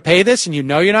to be able to pay this, and you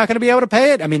know you're not going to be able to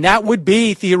pay it? I mean, that would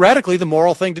be theoretically the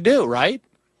moral thing to do, right?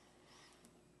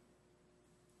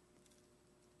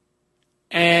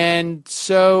 And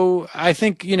so I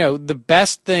think, you know, the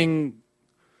best thing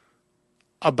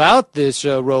about this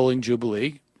rolling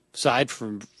jubilee, aside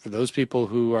from for those people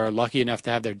who are lucky enough to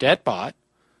have their debt bought,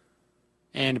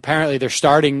 and apparently they're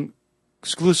starting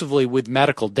exclusively with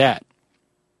medical debt,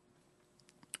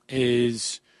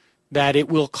 is that it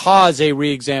will cause a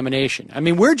reexamination. I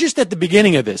mean, we're just at the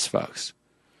beginning of this, folks.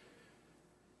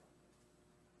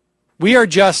 We are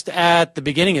just at the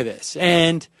beginning of this.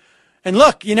 And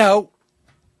look, you know,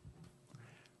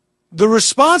 the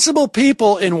responsible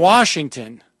people in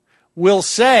Washington will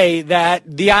say that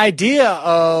the idea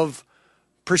of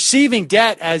perceiving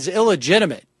debt as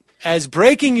illegitimate, as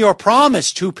breaking your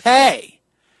promise to pay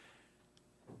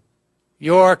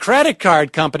your credit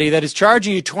card company that is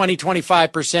charging you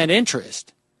 25%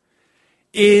 interest,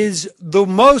 is the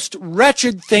most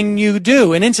wretched thing you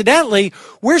do. And incidentally,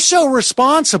 we're so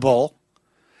responsible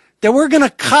that we're going to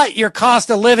cut your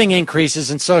cost of living increases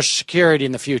in Social Security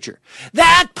in the future.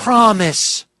 That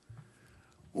promise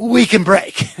we can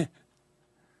break.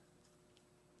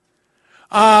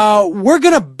 We're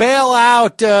going to bail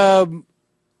out the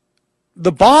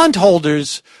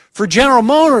bondholders for General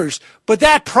Motors, but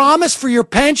that promise for your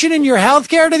pension and your health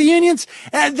care to the unions,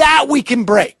 that we can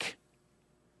break.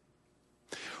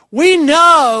 We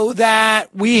know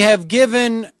that we have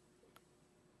given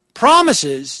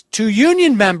promises to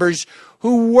union members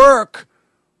who work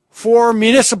for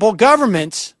municipal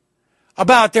governments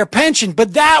about their pension,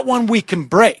 but that one we can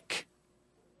break.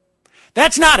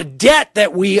 That's not a debt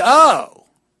that we owe.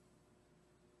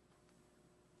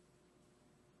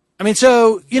 I mean,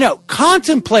 so, you know,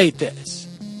 contemplate this.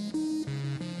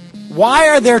 Why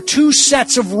are there two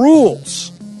sets of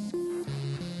rules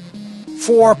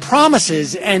for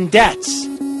promises and debts.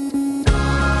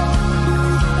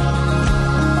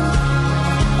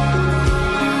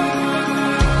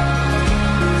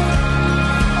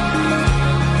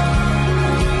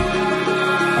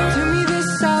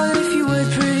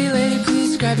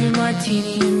 Grab your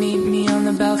martini and meet me on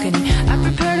the balcony. I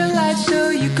prepared a light show,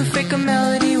 you could fake a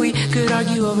melody. We could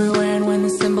argue over where and when the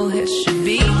cymbal hits should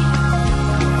be. Well,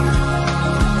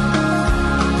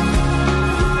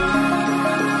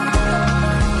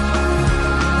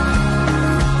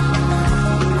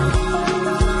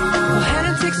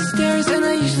 Hannah takes the stairs and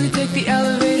I usually take the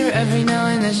elevator. Every now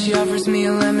and then she offers me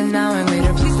a lemon now and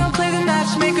later. Please don't play the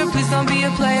matchmaker, please don't be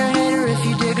a player hater. If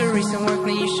you dig a recent work,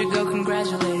 then you should go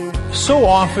congratulate her. So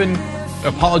often,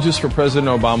 apologists for President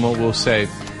Obama will say,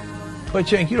 but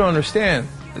Cenk, you don't understand.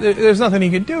 There's nothing he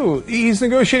can do. He's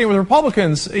negotiating with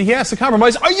Republicans. He has to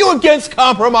compromise. Are you against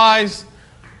compromise?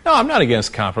 No, I'm not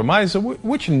against compromise.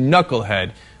 Which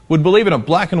knucklehead would believe in a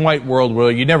black and white world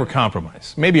where you never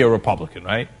compromise? Maybe a Republican,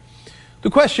 right? The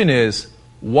question is,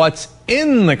 what's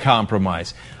in the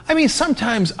compromise? I mean,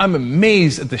 sometimes I'm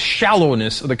amazed at the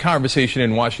shallowness of the conversation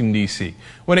in Washington, D.C.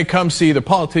 when it comes to either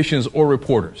politicians or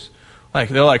reporters.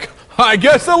 They're like, I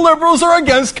guess the liberals are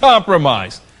against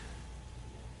compromise.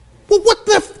 Well, what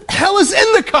the hell is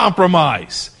in the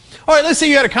compromise? All right, let's say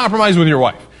you had a compromise with your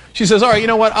wife. She says, all right, you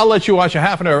know what? I'll let you watch a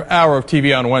half an hour of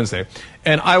TV on Wednesday,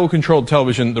 and I will control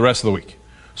television the rest of the week.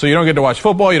 So you don't get to watch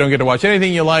football, you don't get to watch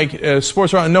anything you like,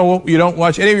 sports around. No, you don't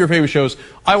watch any of your favorite shows.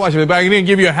 I watch it, but I'm going to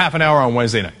give you a half an hour on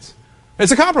Wednesday nights.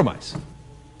 It's a compromise.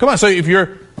 Come on, so if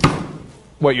you're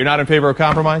not in favor of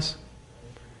compromise?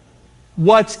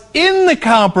 What's in the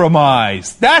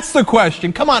compromise? That's the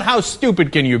question. Come on, how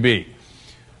stupid can you be?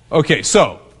 Okay,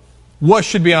 so what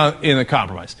should be in the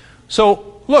compromise?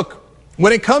 So, look,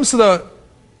 when it comes to the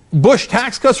Bush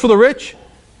tax cuts for the rich,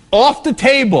 off the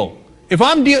table. If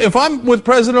I'm with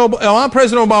President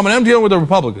Obama and I'm dealing with the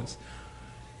Republicans,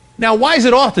 now why is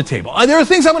it off the table? There are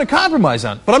things I'm going to compromise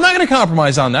on, but I'm not going to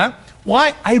compromise on that.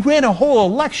 Why? I ran a whole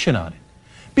election on it.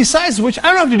 Besides which, I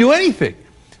don't have to do anything.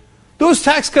 Those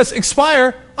tax cuts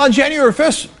expire on January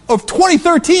 1st of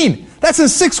 2013. That's in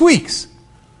 6 weeks.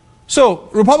 So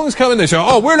Republicans come in, they say,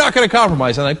 oh, we're not going to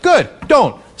compromise on that. Good,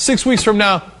 don't. 6 weeks from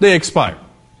now, they expire.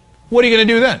 What are you going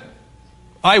to do then?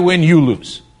 I win, you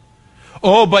lose.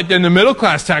 Oh, but then the middle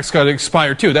class tax cut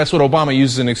expire too. That's what Obama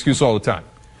uses as an excuse all the time.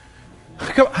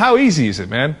 How easy is it,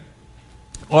 man?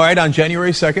 All right, on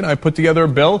January 2nd, I put together a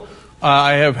bill.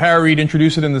 I have Harry Reid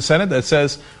introduce it in the Senate that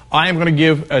says I am going to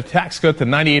give a tax cut to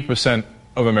 98%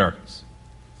 of Americans.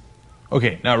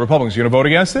 Okay, now Republicans, you going to vote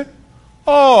against it?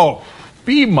 Oh,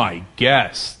 be my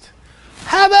guest.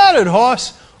 How about it,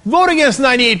 Hoss? Vote against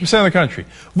 98% of the country.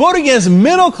 Vote against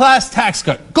middle class tax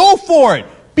cut. Go for it.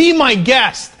 Be my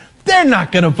guest. They're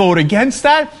not going to vote against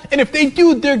that. And if they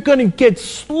do, they're going to get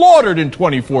slaughtered in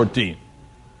 2014.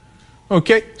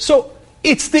 Okay? So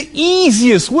it's the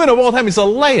easiest win of all time. It's a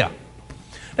layup.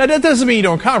 Now, that doesn't mean you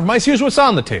don't compromise. Here's what's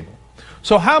on the table.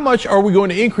 So how much are we going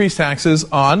to increase taxes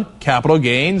on capital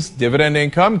gains, dividend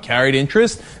income, carried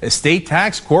interest, estate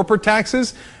tax, corporate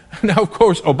taxes? Now, of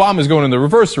course, Obama's going in the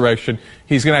reverse direction.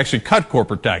 He's going to actually cut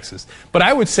corporate taxes. But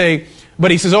I would say, but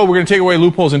he says, oh, we're going to take away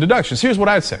loopholes and deductions. Here's what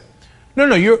I'd say.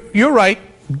 No, you're right.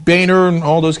 Boehner and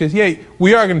all those guys. Yeah,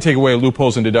 we are going to take away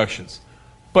loopholes and deductions.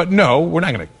 But no, we're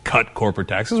not going to cut corporate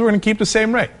taxes. We're going to keep the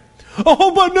same rate.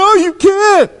 Oh, but no, you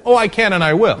can't. Oh, I can and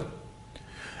I will.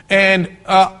 And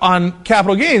on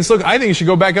capital gains, look, I think it should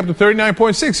go back up to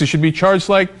 39.6. It should be charged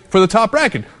like for the top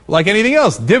bracket, like anything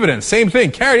else. Dividends, same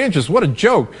thing. Carried interest, what a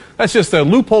joke. That's just a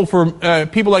loophole for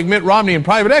people like Mitt Romney and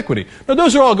private equity. No,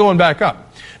 those are all going back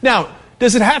up. Now,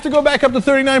 does it have to go back up to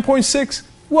 39.6?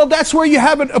 Well, that's where you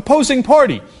have an opposing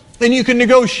party, and you can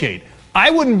negotiate.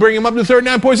 I wouldn't bring them up to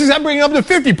 39.6. I'd bring them up to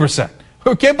 50%.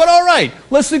 Okay, but all right,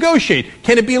 let's negotiate.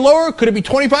 Can it be lower? Could it be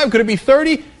 25? Could it be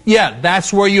 30? Yeah,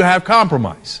 that's where you have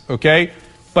compromise. Okay,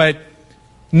 but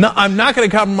no, I'm not going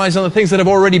to compromise on the things that have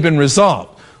already been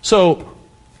resolved. So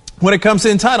when it comes to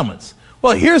entitlements,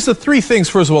 well, here's the three things,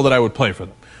 first of all, that I would play for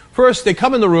them. First, they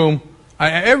come in the room,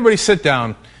 everybody sit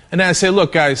down, and then I say,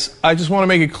 look, guys, I just want to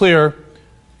make it clear.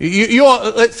 You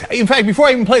all, in fact, before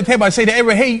I even play the tape, I say to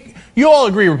everybody, hey, you all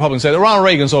agree, Republicans, that Ronald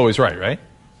Reagan's always right, right?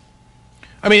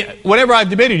 I mean, whenever I've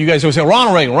debated, you guys always say,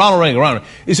 Ronald Reagan, Ronald Reagan, Ronald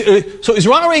Reagan. So is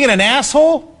Ronald Reagan an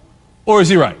asshole, or is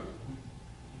he right?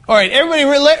 All right, everybody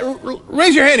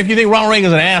raise your hand if you think Ronald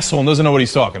Reagan's an asshole and doesn't know what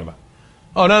he's talking about.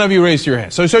 Oh, none of you raised your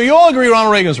hand. So you all agree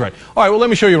Ronald Reagan's right. All right, well, let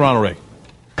me show you Ronald Reagan.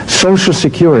 Social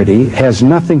Security has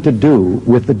nothing to do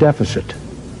with the deficit.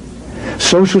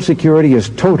 Social Security is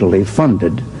totally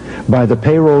funded by the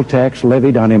payroll tax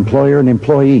levied on employer and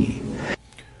employee.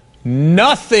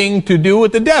 nothing to do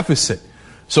with the deficit.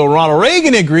 So Ronald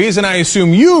Reagan agrees, and I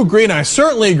assume you agree, and I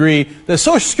certainly agree, that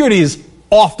Social Security is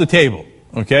off the table.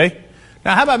 Okay?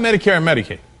 Now, how about Medicare and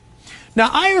Medicaid? Now,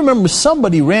 I remember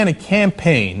somebody ran a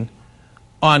campaign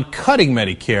on cutting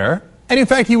Medicare, and in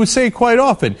fact, he would say quite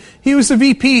often, he was the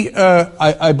VP,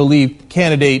 I believe,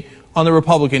 candidate on the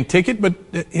Republican ticket, but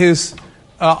his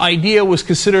idea was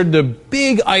considered the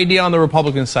big idea on the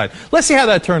Republican side. Let's see how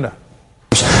that turned out.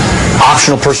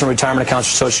 Optional personal retirement accounts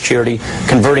for Social Security,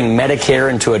 converting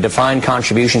Medicare into a defined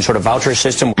contribution sort of voucher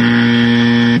system.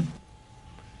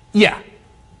 Yeah,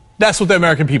 that's what the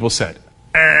American people said.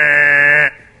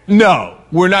 No,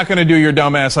 we're not going to do your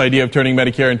dumbass idea of turning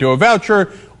Medicare into a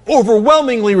voucher.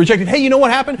 Overwhelmingly rejected. Hey, you know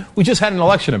what happened? We just had an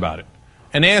election about it.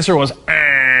 And the answer was,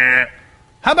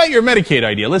 How about your Medicaid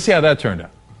idea? Let's see how that turned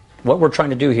out. What we're trying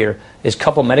to do here is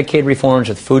couple Medicaid reforms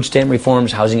with food stamp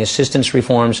reforms, housing assistance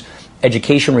reforms,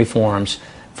 education reforms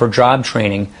for job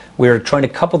training. We're trying to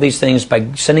couple these things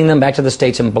by sending them back to the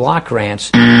states in block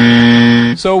grants.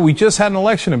 So we just had an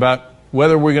election about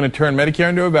whether we're going to turn Medicare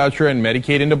into a voucher and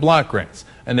Medicaid into block grants.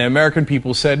 And the American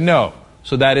people said no.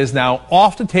 So that is now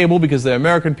off the table because the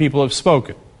American people have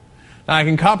spoken. Now I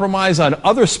can compromise on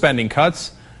other spending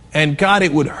cuts. And God,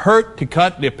 it would hurt to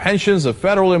cut the pensions of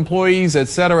federal employees, et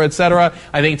cetera, et cetera.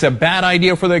 I think it's a bad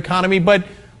idea for the economy, but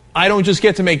I don't just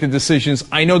get to make the decisions.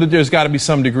 I know that there's got to be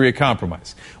some degree of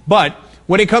compromise. But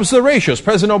when it comes to the ratios,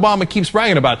 President Obama keeps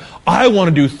bragging about, I want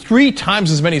to do 3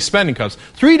 times as many spending cuts.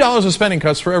 $3 of spending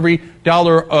cuts for every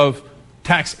dollar of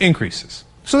tax increases.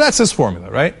 So that's his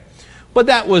formula, right? But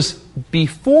that was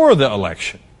before the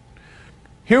election.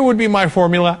 Here would be my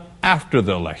formula after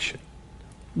the election.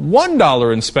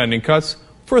 $1 in spending cuts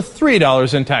for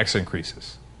 $3 in tax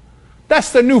increases.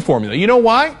 That's the new formula. You know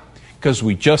why? Because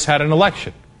we just had an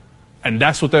election. And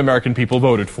that's what the American people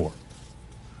voted for.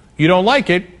 You don't like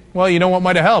it? Well, you know what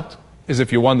might have helped is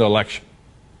if you won the election.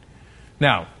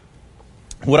 Now,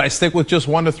 would I stick with just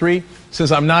 1 to 3?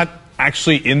 Since I'm not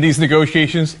actually in these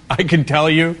negotiations, I can tell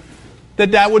you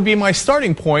that that would be my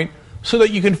starting point so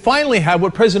that you can finally have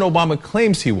what President Obama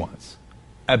claims he wants,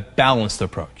 a balanced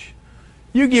approach.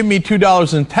 You give me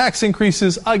 $2 in tax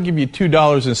increases, I'll give you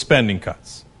 $2 in spending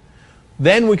cuts.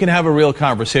 Then we can have a real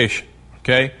conversation,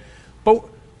 okay? But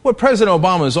what President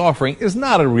Obama is offering is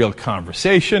not a real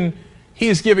conversation. He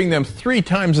is giving them 3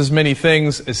 times as many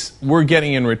things as we're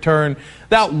getting in return.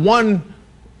 That $1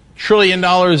 trillion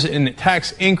in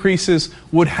tax increases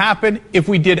would happen if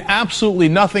we did absolutely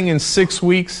nothing in 6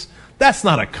 weeks. That's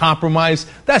not a compromise.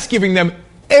 That's giving them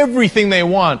everything they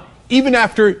want, even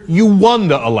after you won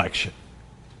the election.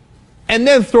 And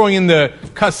then throwing in the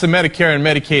cuts to Medicare and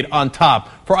Medicaid on top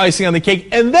for icing on the cake,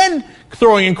 and then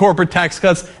throwing in corporate tax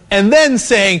cuts, and then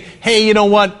saying, hey, you know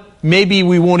what, maybe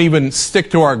we won't even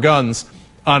stick to our guns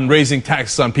on raising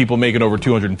taxes on people making over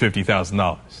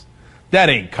 $250,000. That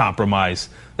ain't compromise.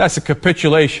 That's a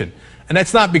capitulation. And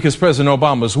that's not because President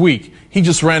Obama's weak. He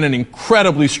just ran an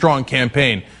incredibly strong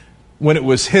campaign when it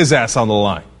was his ass on the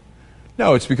line.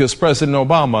 No, it's because President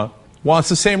Obama wants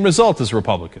the same result as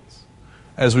Republicans.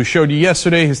 As we showed you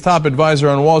yesterday, his top advisor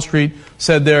on Wall Street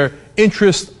said their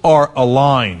interests are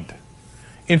aligned.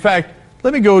 In fact,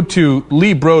 let me go to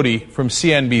Lee Brody from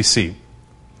CNBC.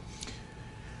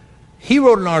 He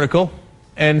wrote an article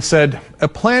and said, a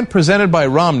plan presented by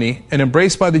Romney and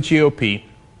embraced by the GOP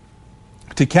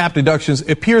to cap deductions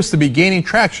appears to be gaining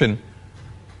traction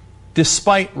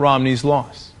despite Romney's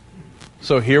loss.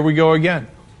 So here we go again.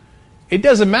 It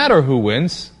doesn't matter who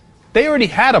wins. They already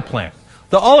had a plan.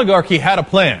 The oligarchy had a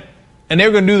plan, and they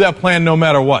were going to do that plan no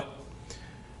matter what.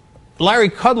 Larry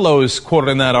Kudlow is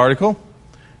quoted in that article,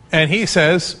 and he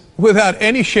says, without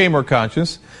any shame or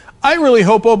conscience, I really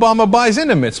hope Obama buys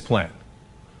into Mitt's plan.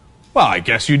 Well, I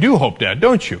guess you do hope that,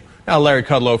 don't you? Now, Larry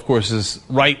Kudlow, of course, is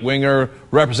right-winger,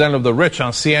 representative of the rich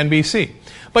on CNBC.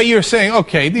 But you're saying,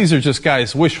 okay, these are just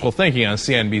guys wishful thinking on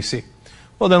CNBC.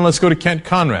 Well, then let's go to Kent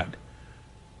Conrad.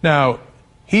 Now,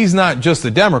 he's not just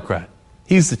a Democrat.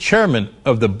 He's the chairman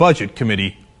of the Budget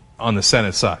Committee on the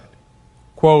Senate side.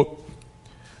 Quote,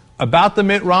 about the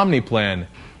Mitt Romney plan,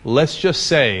 let's just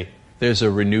say there's a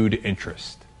renewed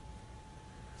interest.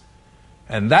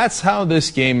 And that's how this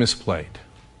game is played.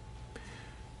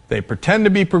 They pretend to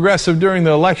be progressive during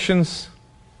the elections,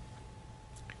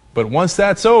 but once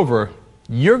that's over,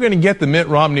 you're going to get the Mitt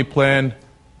Romney plan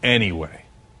anyway.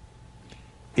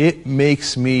 It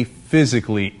makes me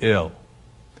physically ill.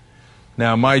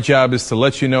 Now, my job is to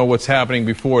let you know what's happening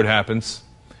before it happens.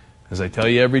 As I tell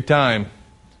you every time,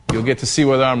 you'll get to see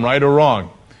whether I'm right or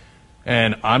wrong.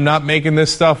 And I'm not making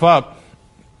this stuff up.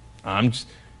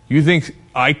 You think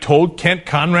I told Kent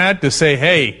Conrad to say,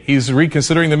 hey, he's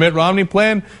reconsidering the Mitt Romney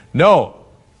plan? No.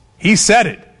 He said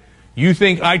it. You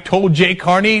think I told Jay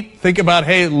Carney, think about,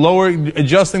 hey,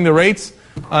 adjusting the rates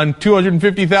on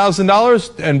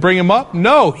 $250,000 and bring him up?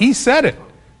 No, he said it.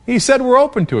 He said we're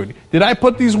open to it. Did I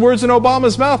put these words in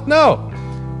Obama's mouth? No.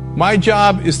 My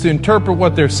job is to interpret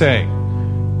what they're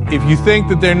saying. If you think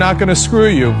that they're not going to screw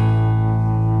you,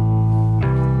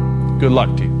 good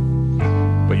luck to you.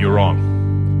 But you're wrong.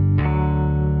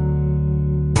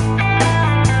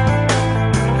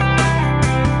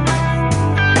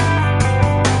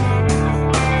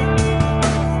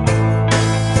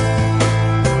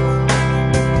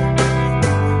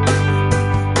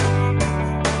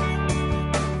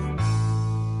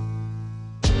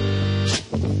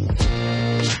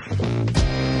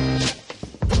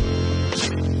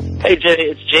 Hey, Jay,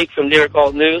 it's Jake from New York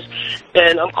Alt News,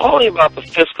 and I'm calling about the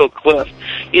fiscal cliff.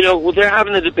 You know, they're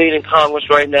having a debate in Congress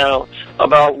right now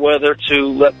about whether to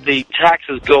let the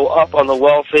taxes go up on the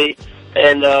wealthy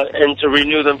and to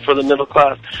renew them for the middle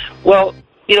class. Well,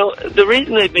 you know, the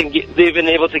reason they've been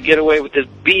able to get away with this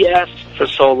BS for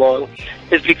so long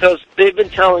is because they've been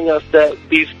telling us that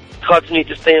these cuts need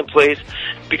to stay in place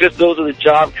because those are the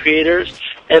job creators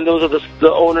and those are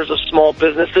the owners of small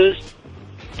businesses.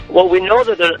 Well, we know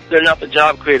that they're not the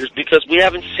job creators because we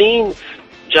haven't seen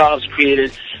jobs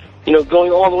created, you know,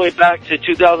 going all the way back to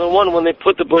 2001 when they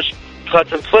put the Bush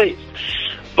cuts in place.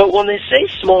 But when they say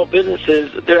small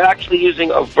businesses, they're actually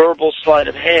using a verbal sleight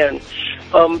of hand.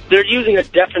 They're using a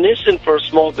definition for a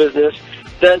small business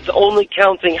that's only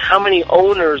counting how many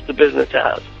owners the business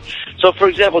has. So, for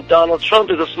example, Donald Trump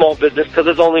is a small business because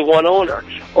there's only one owner.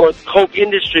 Or Koch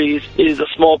Industries is a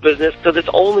small business because it's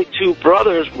only two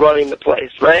brothers running the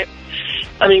place, right?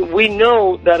 I mean, we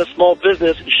know that a small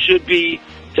business should be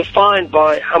defined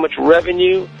by how much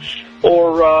revenue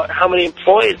or how many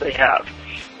employees they have.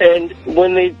 And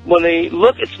when they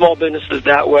look at small businesses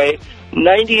that way,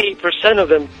 98% of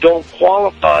them don't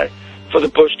qualify for the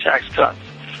Bush tax cuts.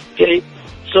 Okay?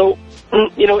 So,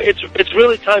 you know, it's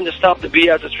really time to stop the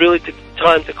BS. It's really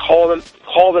time to call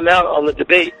them out on the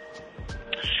debate.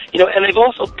 You know, and they've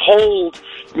also polled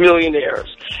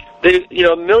millionaires.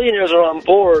 Millionaires are on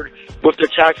board with their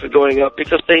taxes going up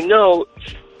because they know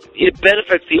it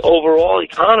benefits the overall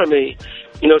economy,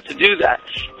 you know, to do that.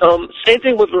 Same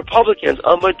thing with Republicans.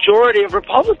 A majority of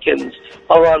Republicans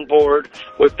are on board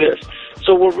with this.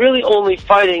 So we're really only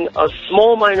fighting a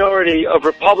small minority of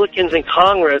Republicans in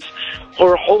Congress who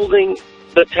are holding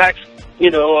the tax,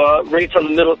 rates on the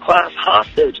middle class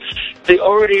hostage. They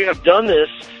already have done this,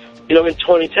 in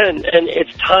 2010, and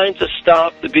it's time to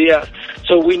stop the BS.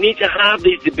 So we need to have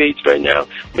these debates right now.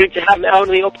 We need to have them out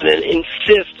in the open and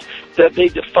insist that they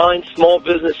define small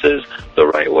businesses the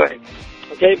right way.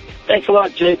 Okay? Thanks a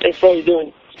lot, Jay. Thanks for all you're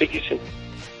doing. Speak to you soon.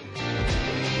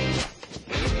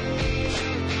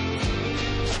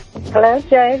 Hello,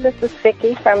 Jay. This is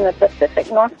Vicki from the Pacific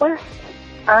Northwest.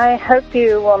 I hope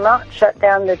you will not shut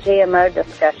down the GMO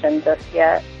discussion just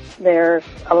yet. There's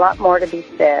a lot more to be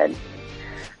said.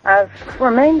 I've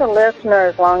remained a listener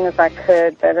as long as I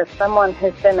could, but as someone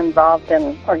who's been involved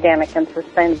in organic and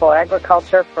sustainable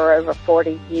agriculture for over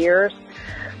 40 years,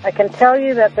 I can tell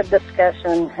you that the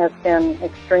discussion has been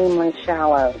extremely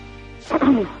shallow.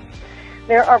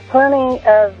 There are plenty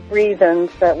of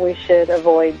reasons that we should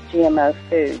avoid GMO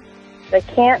foods. They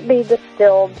can't be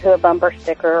distilled to a bumper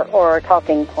sticker or a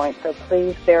talking point, so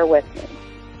please bear with me.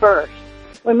 First,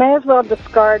 we may as well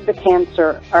discard the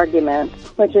cancer argument,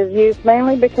 which is used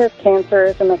mainly because cancer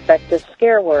is an effective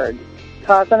scare word.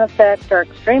 Cause and effect are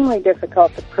extremely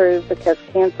difficult to prove because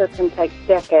cancer can take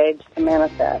decades to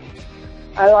manifest.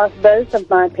 I lost both of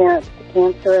my parents to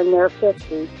cancer in their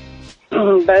 50s.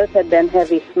 Both had been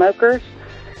heavy smokers,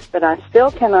 but I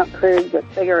still cannot prove that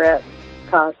cigarettes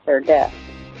caused their death.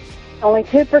 Only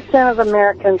 2% of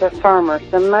Americans are farmers,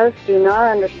 and most do not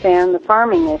understand the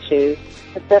farming issues,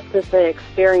 except as they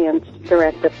experience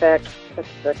direct effects, such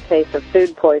as the case of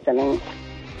food poisoning.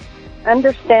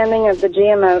 Understanding of the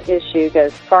GMO issue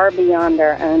goes far beyond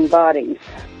our own bodies.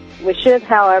 We should,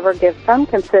 however, give some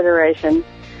consideration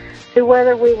to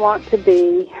whether we want to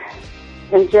be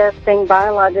ingesting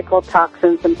biological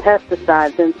toxins and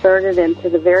pesticides inserted into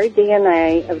the very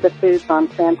DNA of the food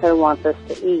Monsanto wants us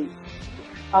to eat.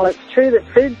 While it's true that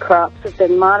food crops have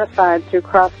been modified through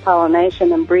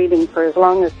cross-pollination and breeding for as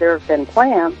long as there have been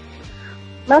plants,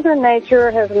 Mother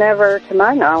Nature has never, to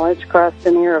my knowledge, crossed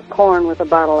an ear of corn with a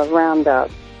bottle of Roundup.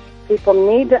 People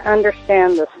need to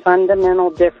understand the fundamental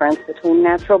difference between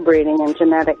natural breeding and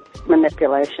genetic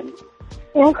manipulation.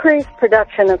 Increased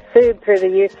production of food through the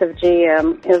use of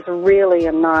GM is really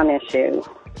a non-issue.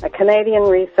 A Canadian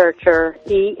researcher,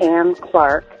 E. Ann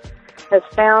Clark, has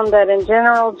found that in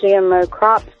general GMO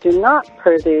crops do not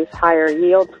produce higher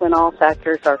yields when all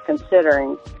factors are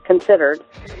considered,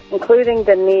 including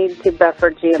the need to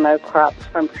buffer GMO crops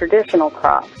from traditional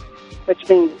crops, which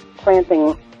means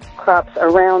planting crops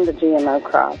around the GMO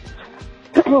crops.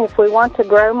 If we want to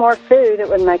grow more food, it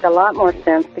would make a lot more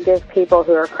sense to give people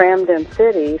who are crammed in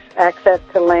cities access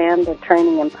to land and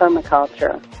training in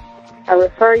permaculture. I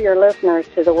refer your listeners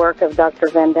to the work of Dr.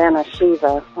 Vandana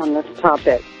Shiva on this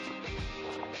topic.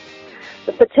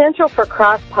 The potential for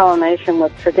cross-pollination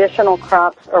with traditional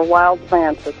crops or wild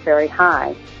plants is very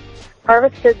high.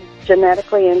 Harvested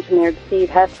genetically engineered seed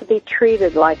has to be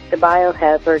treated like the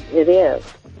biohazard it is.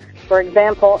 For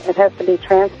example, it has to be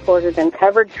transported in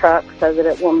covered trucks so that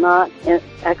it will not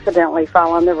accidentally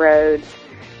fall on the road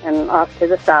and off to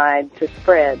the side to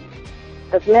spread.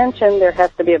 As mentioned, there has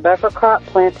to be a buffer crop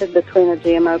planted between a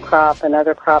GMO crop and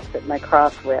other crops it may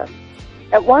cross with.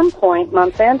 At one point,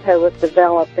 Monsanto was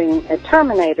developing a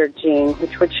terminator gene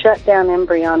which would shut down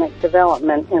embryonic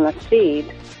development in a seed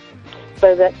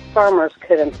so that farmers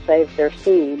couldn't save their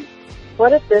seed.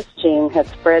 What if this gene had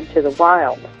spread to the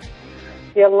wild?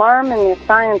 The alarm in the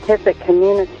scientific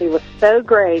community was so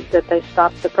great that they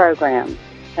stopped the program.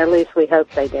 At least we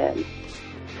hope they did.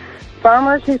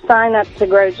 Farmers who sign up to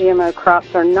grow GMO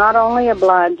crops are not only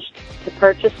obliged to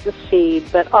purchase the seed,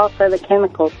 but also the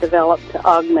chemicals developed to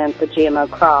augment the GMO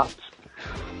crops.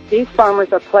 These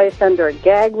farmers are placed under a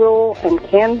gag rule and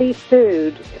can be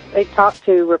sued if they talk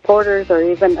to reporters or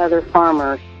even other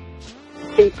farmers.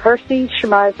 See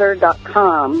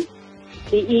PercySchmeiser.com,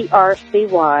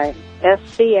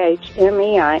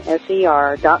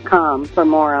 PercySchmeiser.com for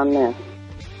more on this.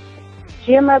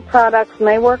 GMO products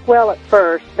may work well at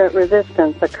first, but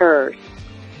resistance occurs.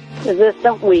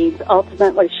 Resistant weeds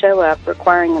ultimately show up,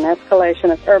 requiring an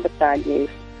escalation of herbicide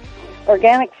use.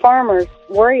 Organic farmers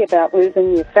worry about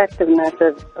losing the effectiveness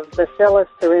of Bacillus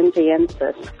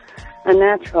thuringiensis, a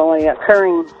naturally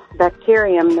occurring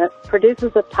bacterium that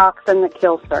produces a toxin that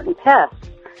kills certain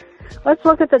pests. Let's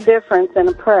look at the difference in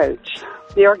approach.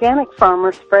 The organic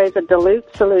farmer sprays a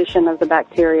dilute solution of the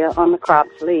bacteria on the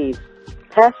crop's leaves.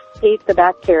 Pests eat the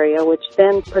bacteria, which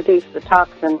then produce the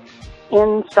toxin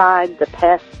inside the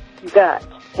pest's gut,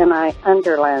 and I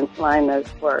underline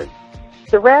those words.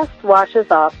 The rest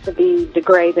washes off to be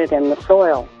degraded in the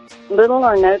soil. Little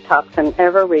or no toxin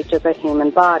ever reaches a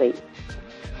human body.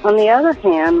 On the other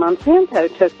hand, Monsanto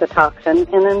took the toxin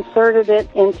and inserted it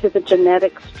into the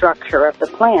genetic structure of the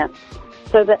plant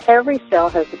so that every cell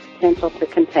has the potential to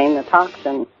contain the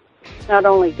toxin. Not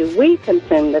only do we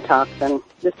consume the toxin,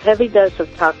 this heavy dose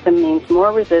of toxin means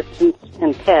more resistance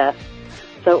in pests,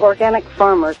 so organic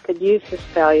farmers could use this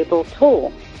valuable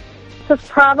tool. This is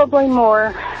probably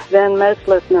more than most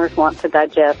listeners want to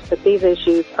digest, but these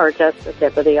issues are just the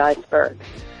tip of the iceberg.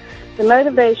 The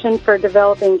motivation for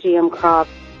developing GM crops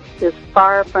is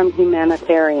far from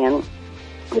humanitarian.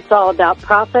 It's all about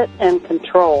profit and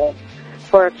control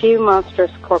for a few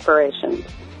monstrous corporations.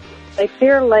 They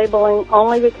fear labeling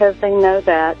only because they know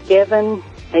that, given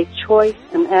a choice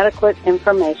and adequate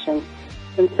information,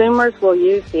 consumers will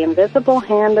use the invisible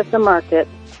hand of the market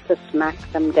to smack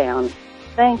them down.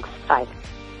 Thanks. Bye.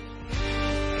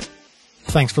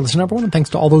 Thanks for listening, everyone, and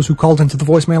thanks to all those who called into the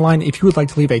voicemail line. If you would like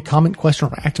to leave a comment, question,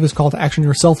 or activist call to action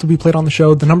yourself to be played on the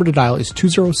show, the number to dial is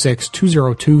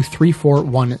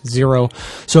 206-202-3410.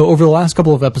 So over the last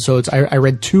couple of episodes, I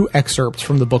read two excerpts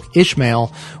from the book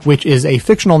Ishmael, which is a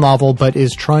fictional novel, but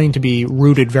is trying to be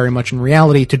rooted very much in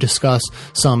reality to discuss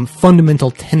some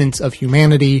fundamental tenets of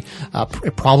humanity,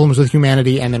 problems with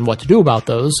humanity, and then what to do about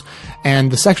those. And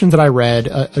the sections that I read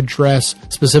address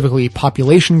specifically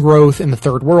population growth in the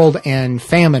third world and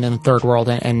famine in the third world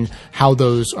and how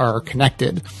those are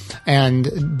connected. And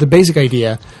the basic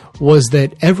idea was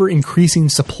that ever-increasing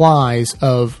supplies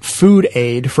of food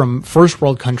aid from first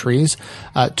world countries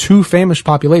to famished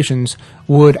populations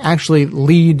would actually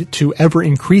lead to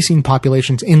ever-increasing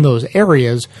populations in those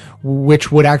areas,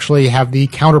 which would actually have the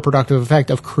counterproductive effect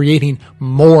of creating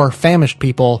more famished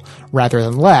people rather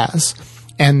than less.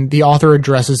 And the author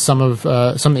addresses some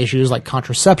issues like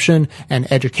contraception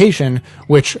and education,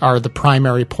 which are the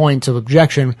primary points of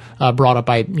objection brought up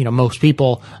by most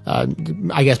people.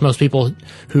 I guess most people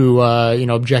who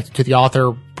objected to the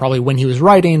author probably when he was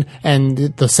writing, and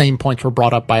the same points were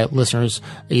brought up by listeners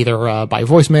either by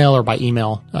voicemail or by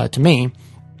email to me.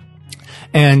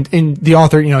 And in the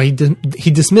author,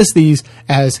 he dismissed these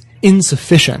as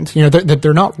insufficient, that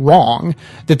they're not wrong,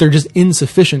 that they're just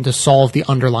insufficient to solve the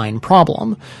underlying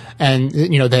problem. And,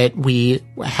 that we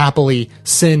happily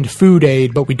send food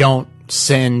aid, but we don't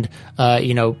send,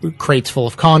 crates full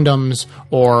of condoms,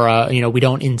 or, we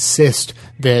don't insist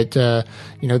that,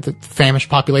 the famished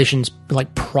populations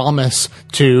promise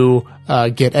to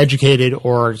get educated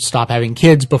or stop having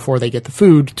kids before they get the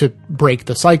food to break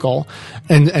the cycle.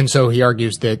 And so he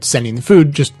argues that sending the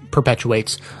food just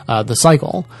perpetuates the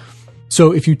cycle.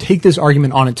 So if you take this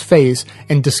argument on its face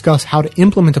and discuss how to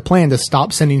implement a plan to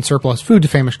stop sending surplus food to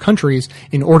famished countries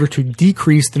in order to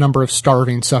decrease the number of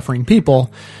starving, suffering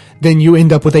people, then you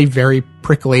end up with a very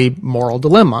prickly moral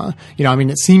dilemma.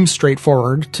 It seems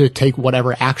straightforward to take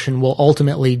whatever action will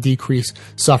ultimately decrease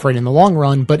suffering in the long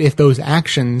run, but if those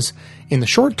actions in the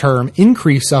short term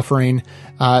increase suffering,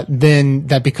 then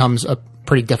that becomes a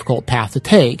pretty difficult path to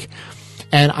take.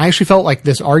 And I actually felt like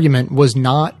this argument was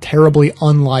not terribly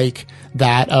unlike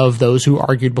that of those who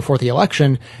argued before the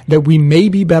election that we may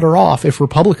be better off if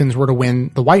Republicans were to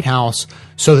win the White House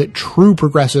so that true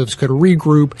progressives could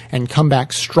regroup and come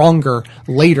back stronger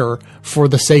later for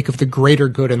the sake of the greater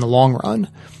good in the long run.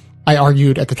 I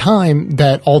argued at the time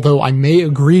that although I may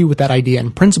agree with that idea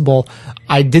in principle,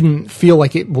 I didn't feel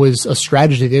like it was a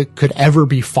strategy that could ever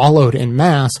be followed en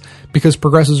masse because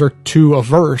progressives are too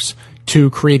averse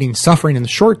to creating suffering in the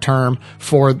short term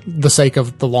for the sake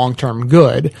of the long-term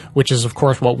good, which is, of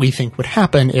course, what we think would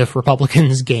happen if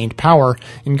Republicans gained power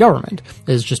in government,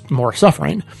 is just more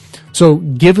suffering. So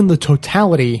given the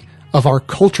totality of our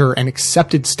culture and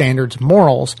accepted standards of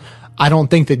morals, I don't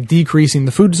think that decreasing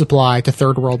the food supply to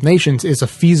third world nations is a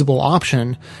feasible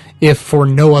option if for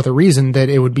no other reason that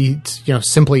it would be,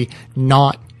 simply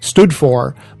not stood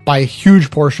for by a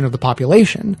huge portion of the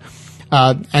population.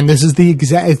 And this is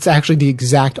it's actually the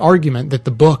exact argument that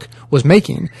the book was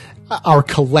making. Our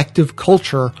collective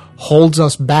culture holds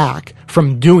us back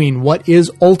from doing what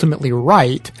is ultimately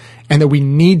right, and that we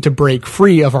need to break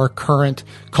free of our current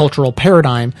cultural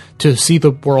paradigm to see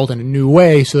the world in a new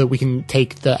way so that we can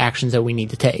take the actions that we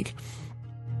need to take.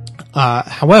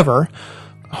 However,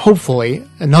 hopefully,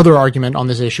 another argument on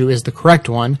this issue is the correct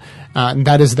one, and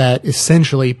that is that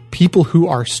essentially people who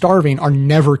are starving are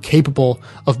never capable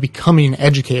of becoming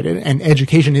educated, and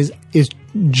education is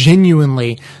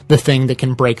genuinely the thing that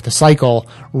can break the cycle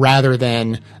rather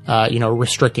than,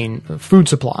 restricting food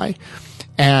supply.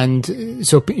 And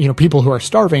so, people who are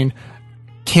starving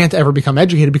can't ever become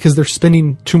educated because they're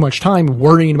spending too much time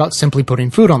worrying about simply putting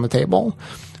food on the table.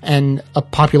 And a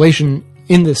population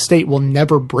in this state will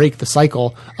never break the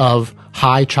cycle of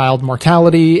high child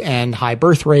mortality and high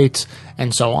birth rates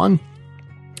and so on.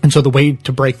 And so the way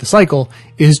to break the cycle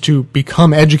is to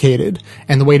become educated,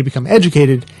 and the way to become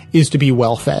educated is to be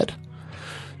well fed.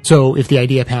 So if the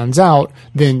idea pans out,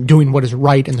 then doing what is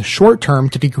right in the short term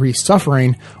to decrease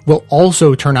suffering will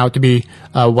also turn out to be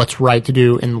what's right to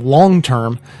do in the long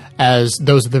term, as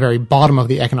those at the very bottom of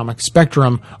the economic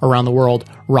spectrum around the world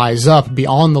rise up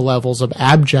beyond the levels of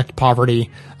abject poverty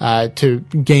to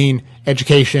gain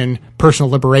education,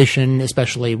 personal liberation,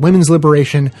 especially women's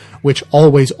liberation, which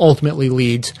always ultimately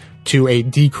leads to a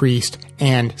decreased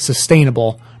and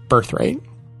sustainable birth rate.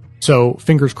 So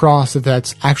fingers crossed that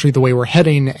that's actually the way we're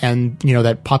heading, and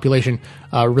that population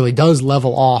really does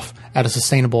level off at a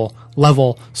sustainable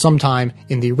level sometime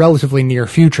in the relatively near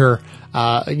future.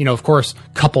 Of course,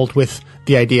 coupled with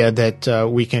the idea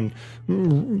that we can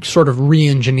sort of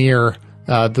re-engineer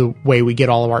the way we get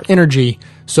all of our energy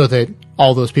so that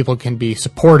all those people can be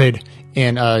supported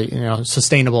in a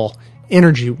sustainable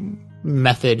energy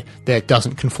method that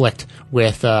doesn't conflict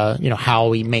with how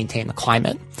we maintain the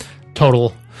climate.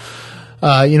 Total.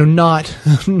 Not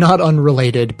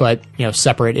unrelated, but,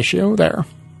 separate issue there.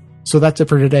 So that's it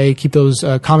for today. Keep those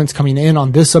comments coming in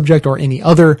on this subject or any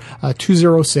other.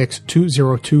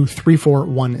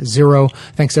 206-202-3410.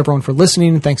 Thanks everyone for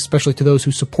listening. Thanks especially to those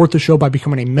who support the show by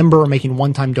becoming a member or making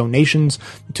one-time donations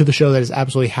to the show. That is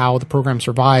absolutely how the program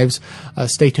survives.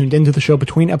 Stay tuned into the show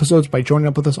between episodes by joining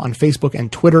up with us on Facebook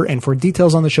and Twitter. And for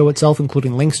details on the show itself,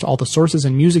 including links to all the sources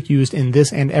and music used in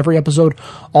this and every episode,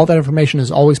 all that information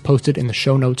is always posted in the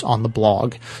show notes on the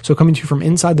blog. So coming to you from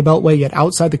inside the Beltway, yet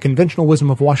outside the conventional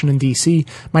wisdom of Washington, D.C.,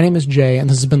 my name is Jay, and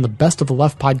this has been the Best of the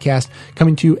Left podcast,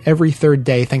 coming to you every third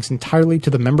day, thanks entirely to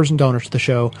the members and donors to the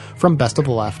show from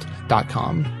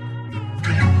bestoftheleft.com.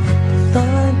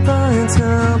 Fine, fine,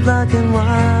 so black and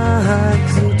white,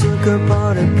 'cause you took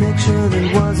apart a picture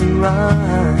that wasn't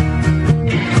right.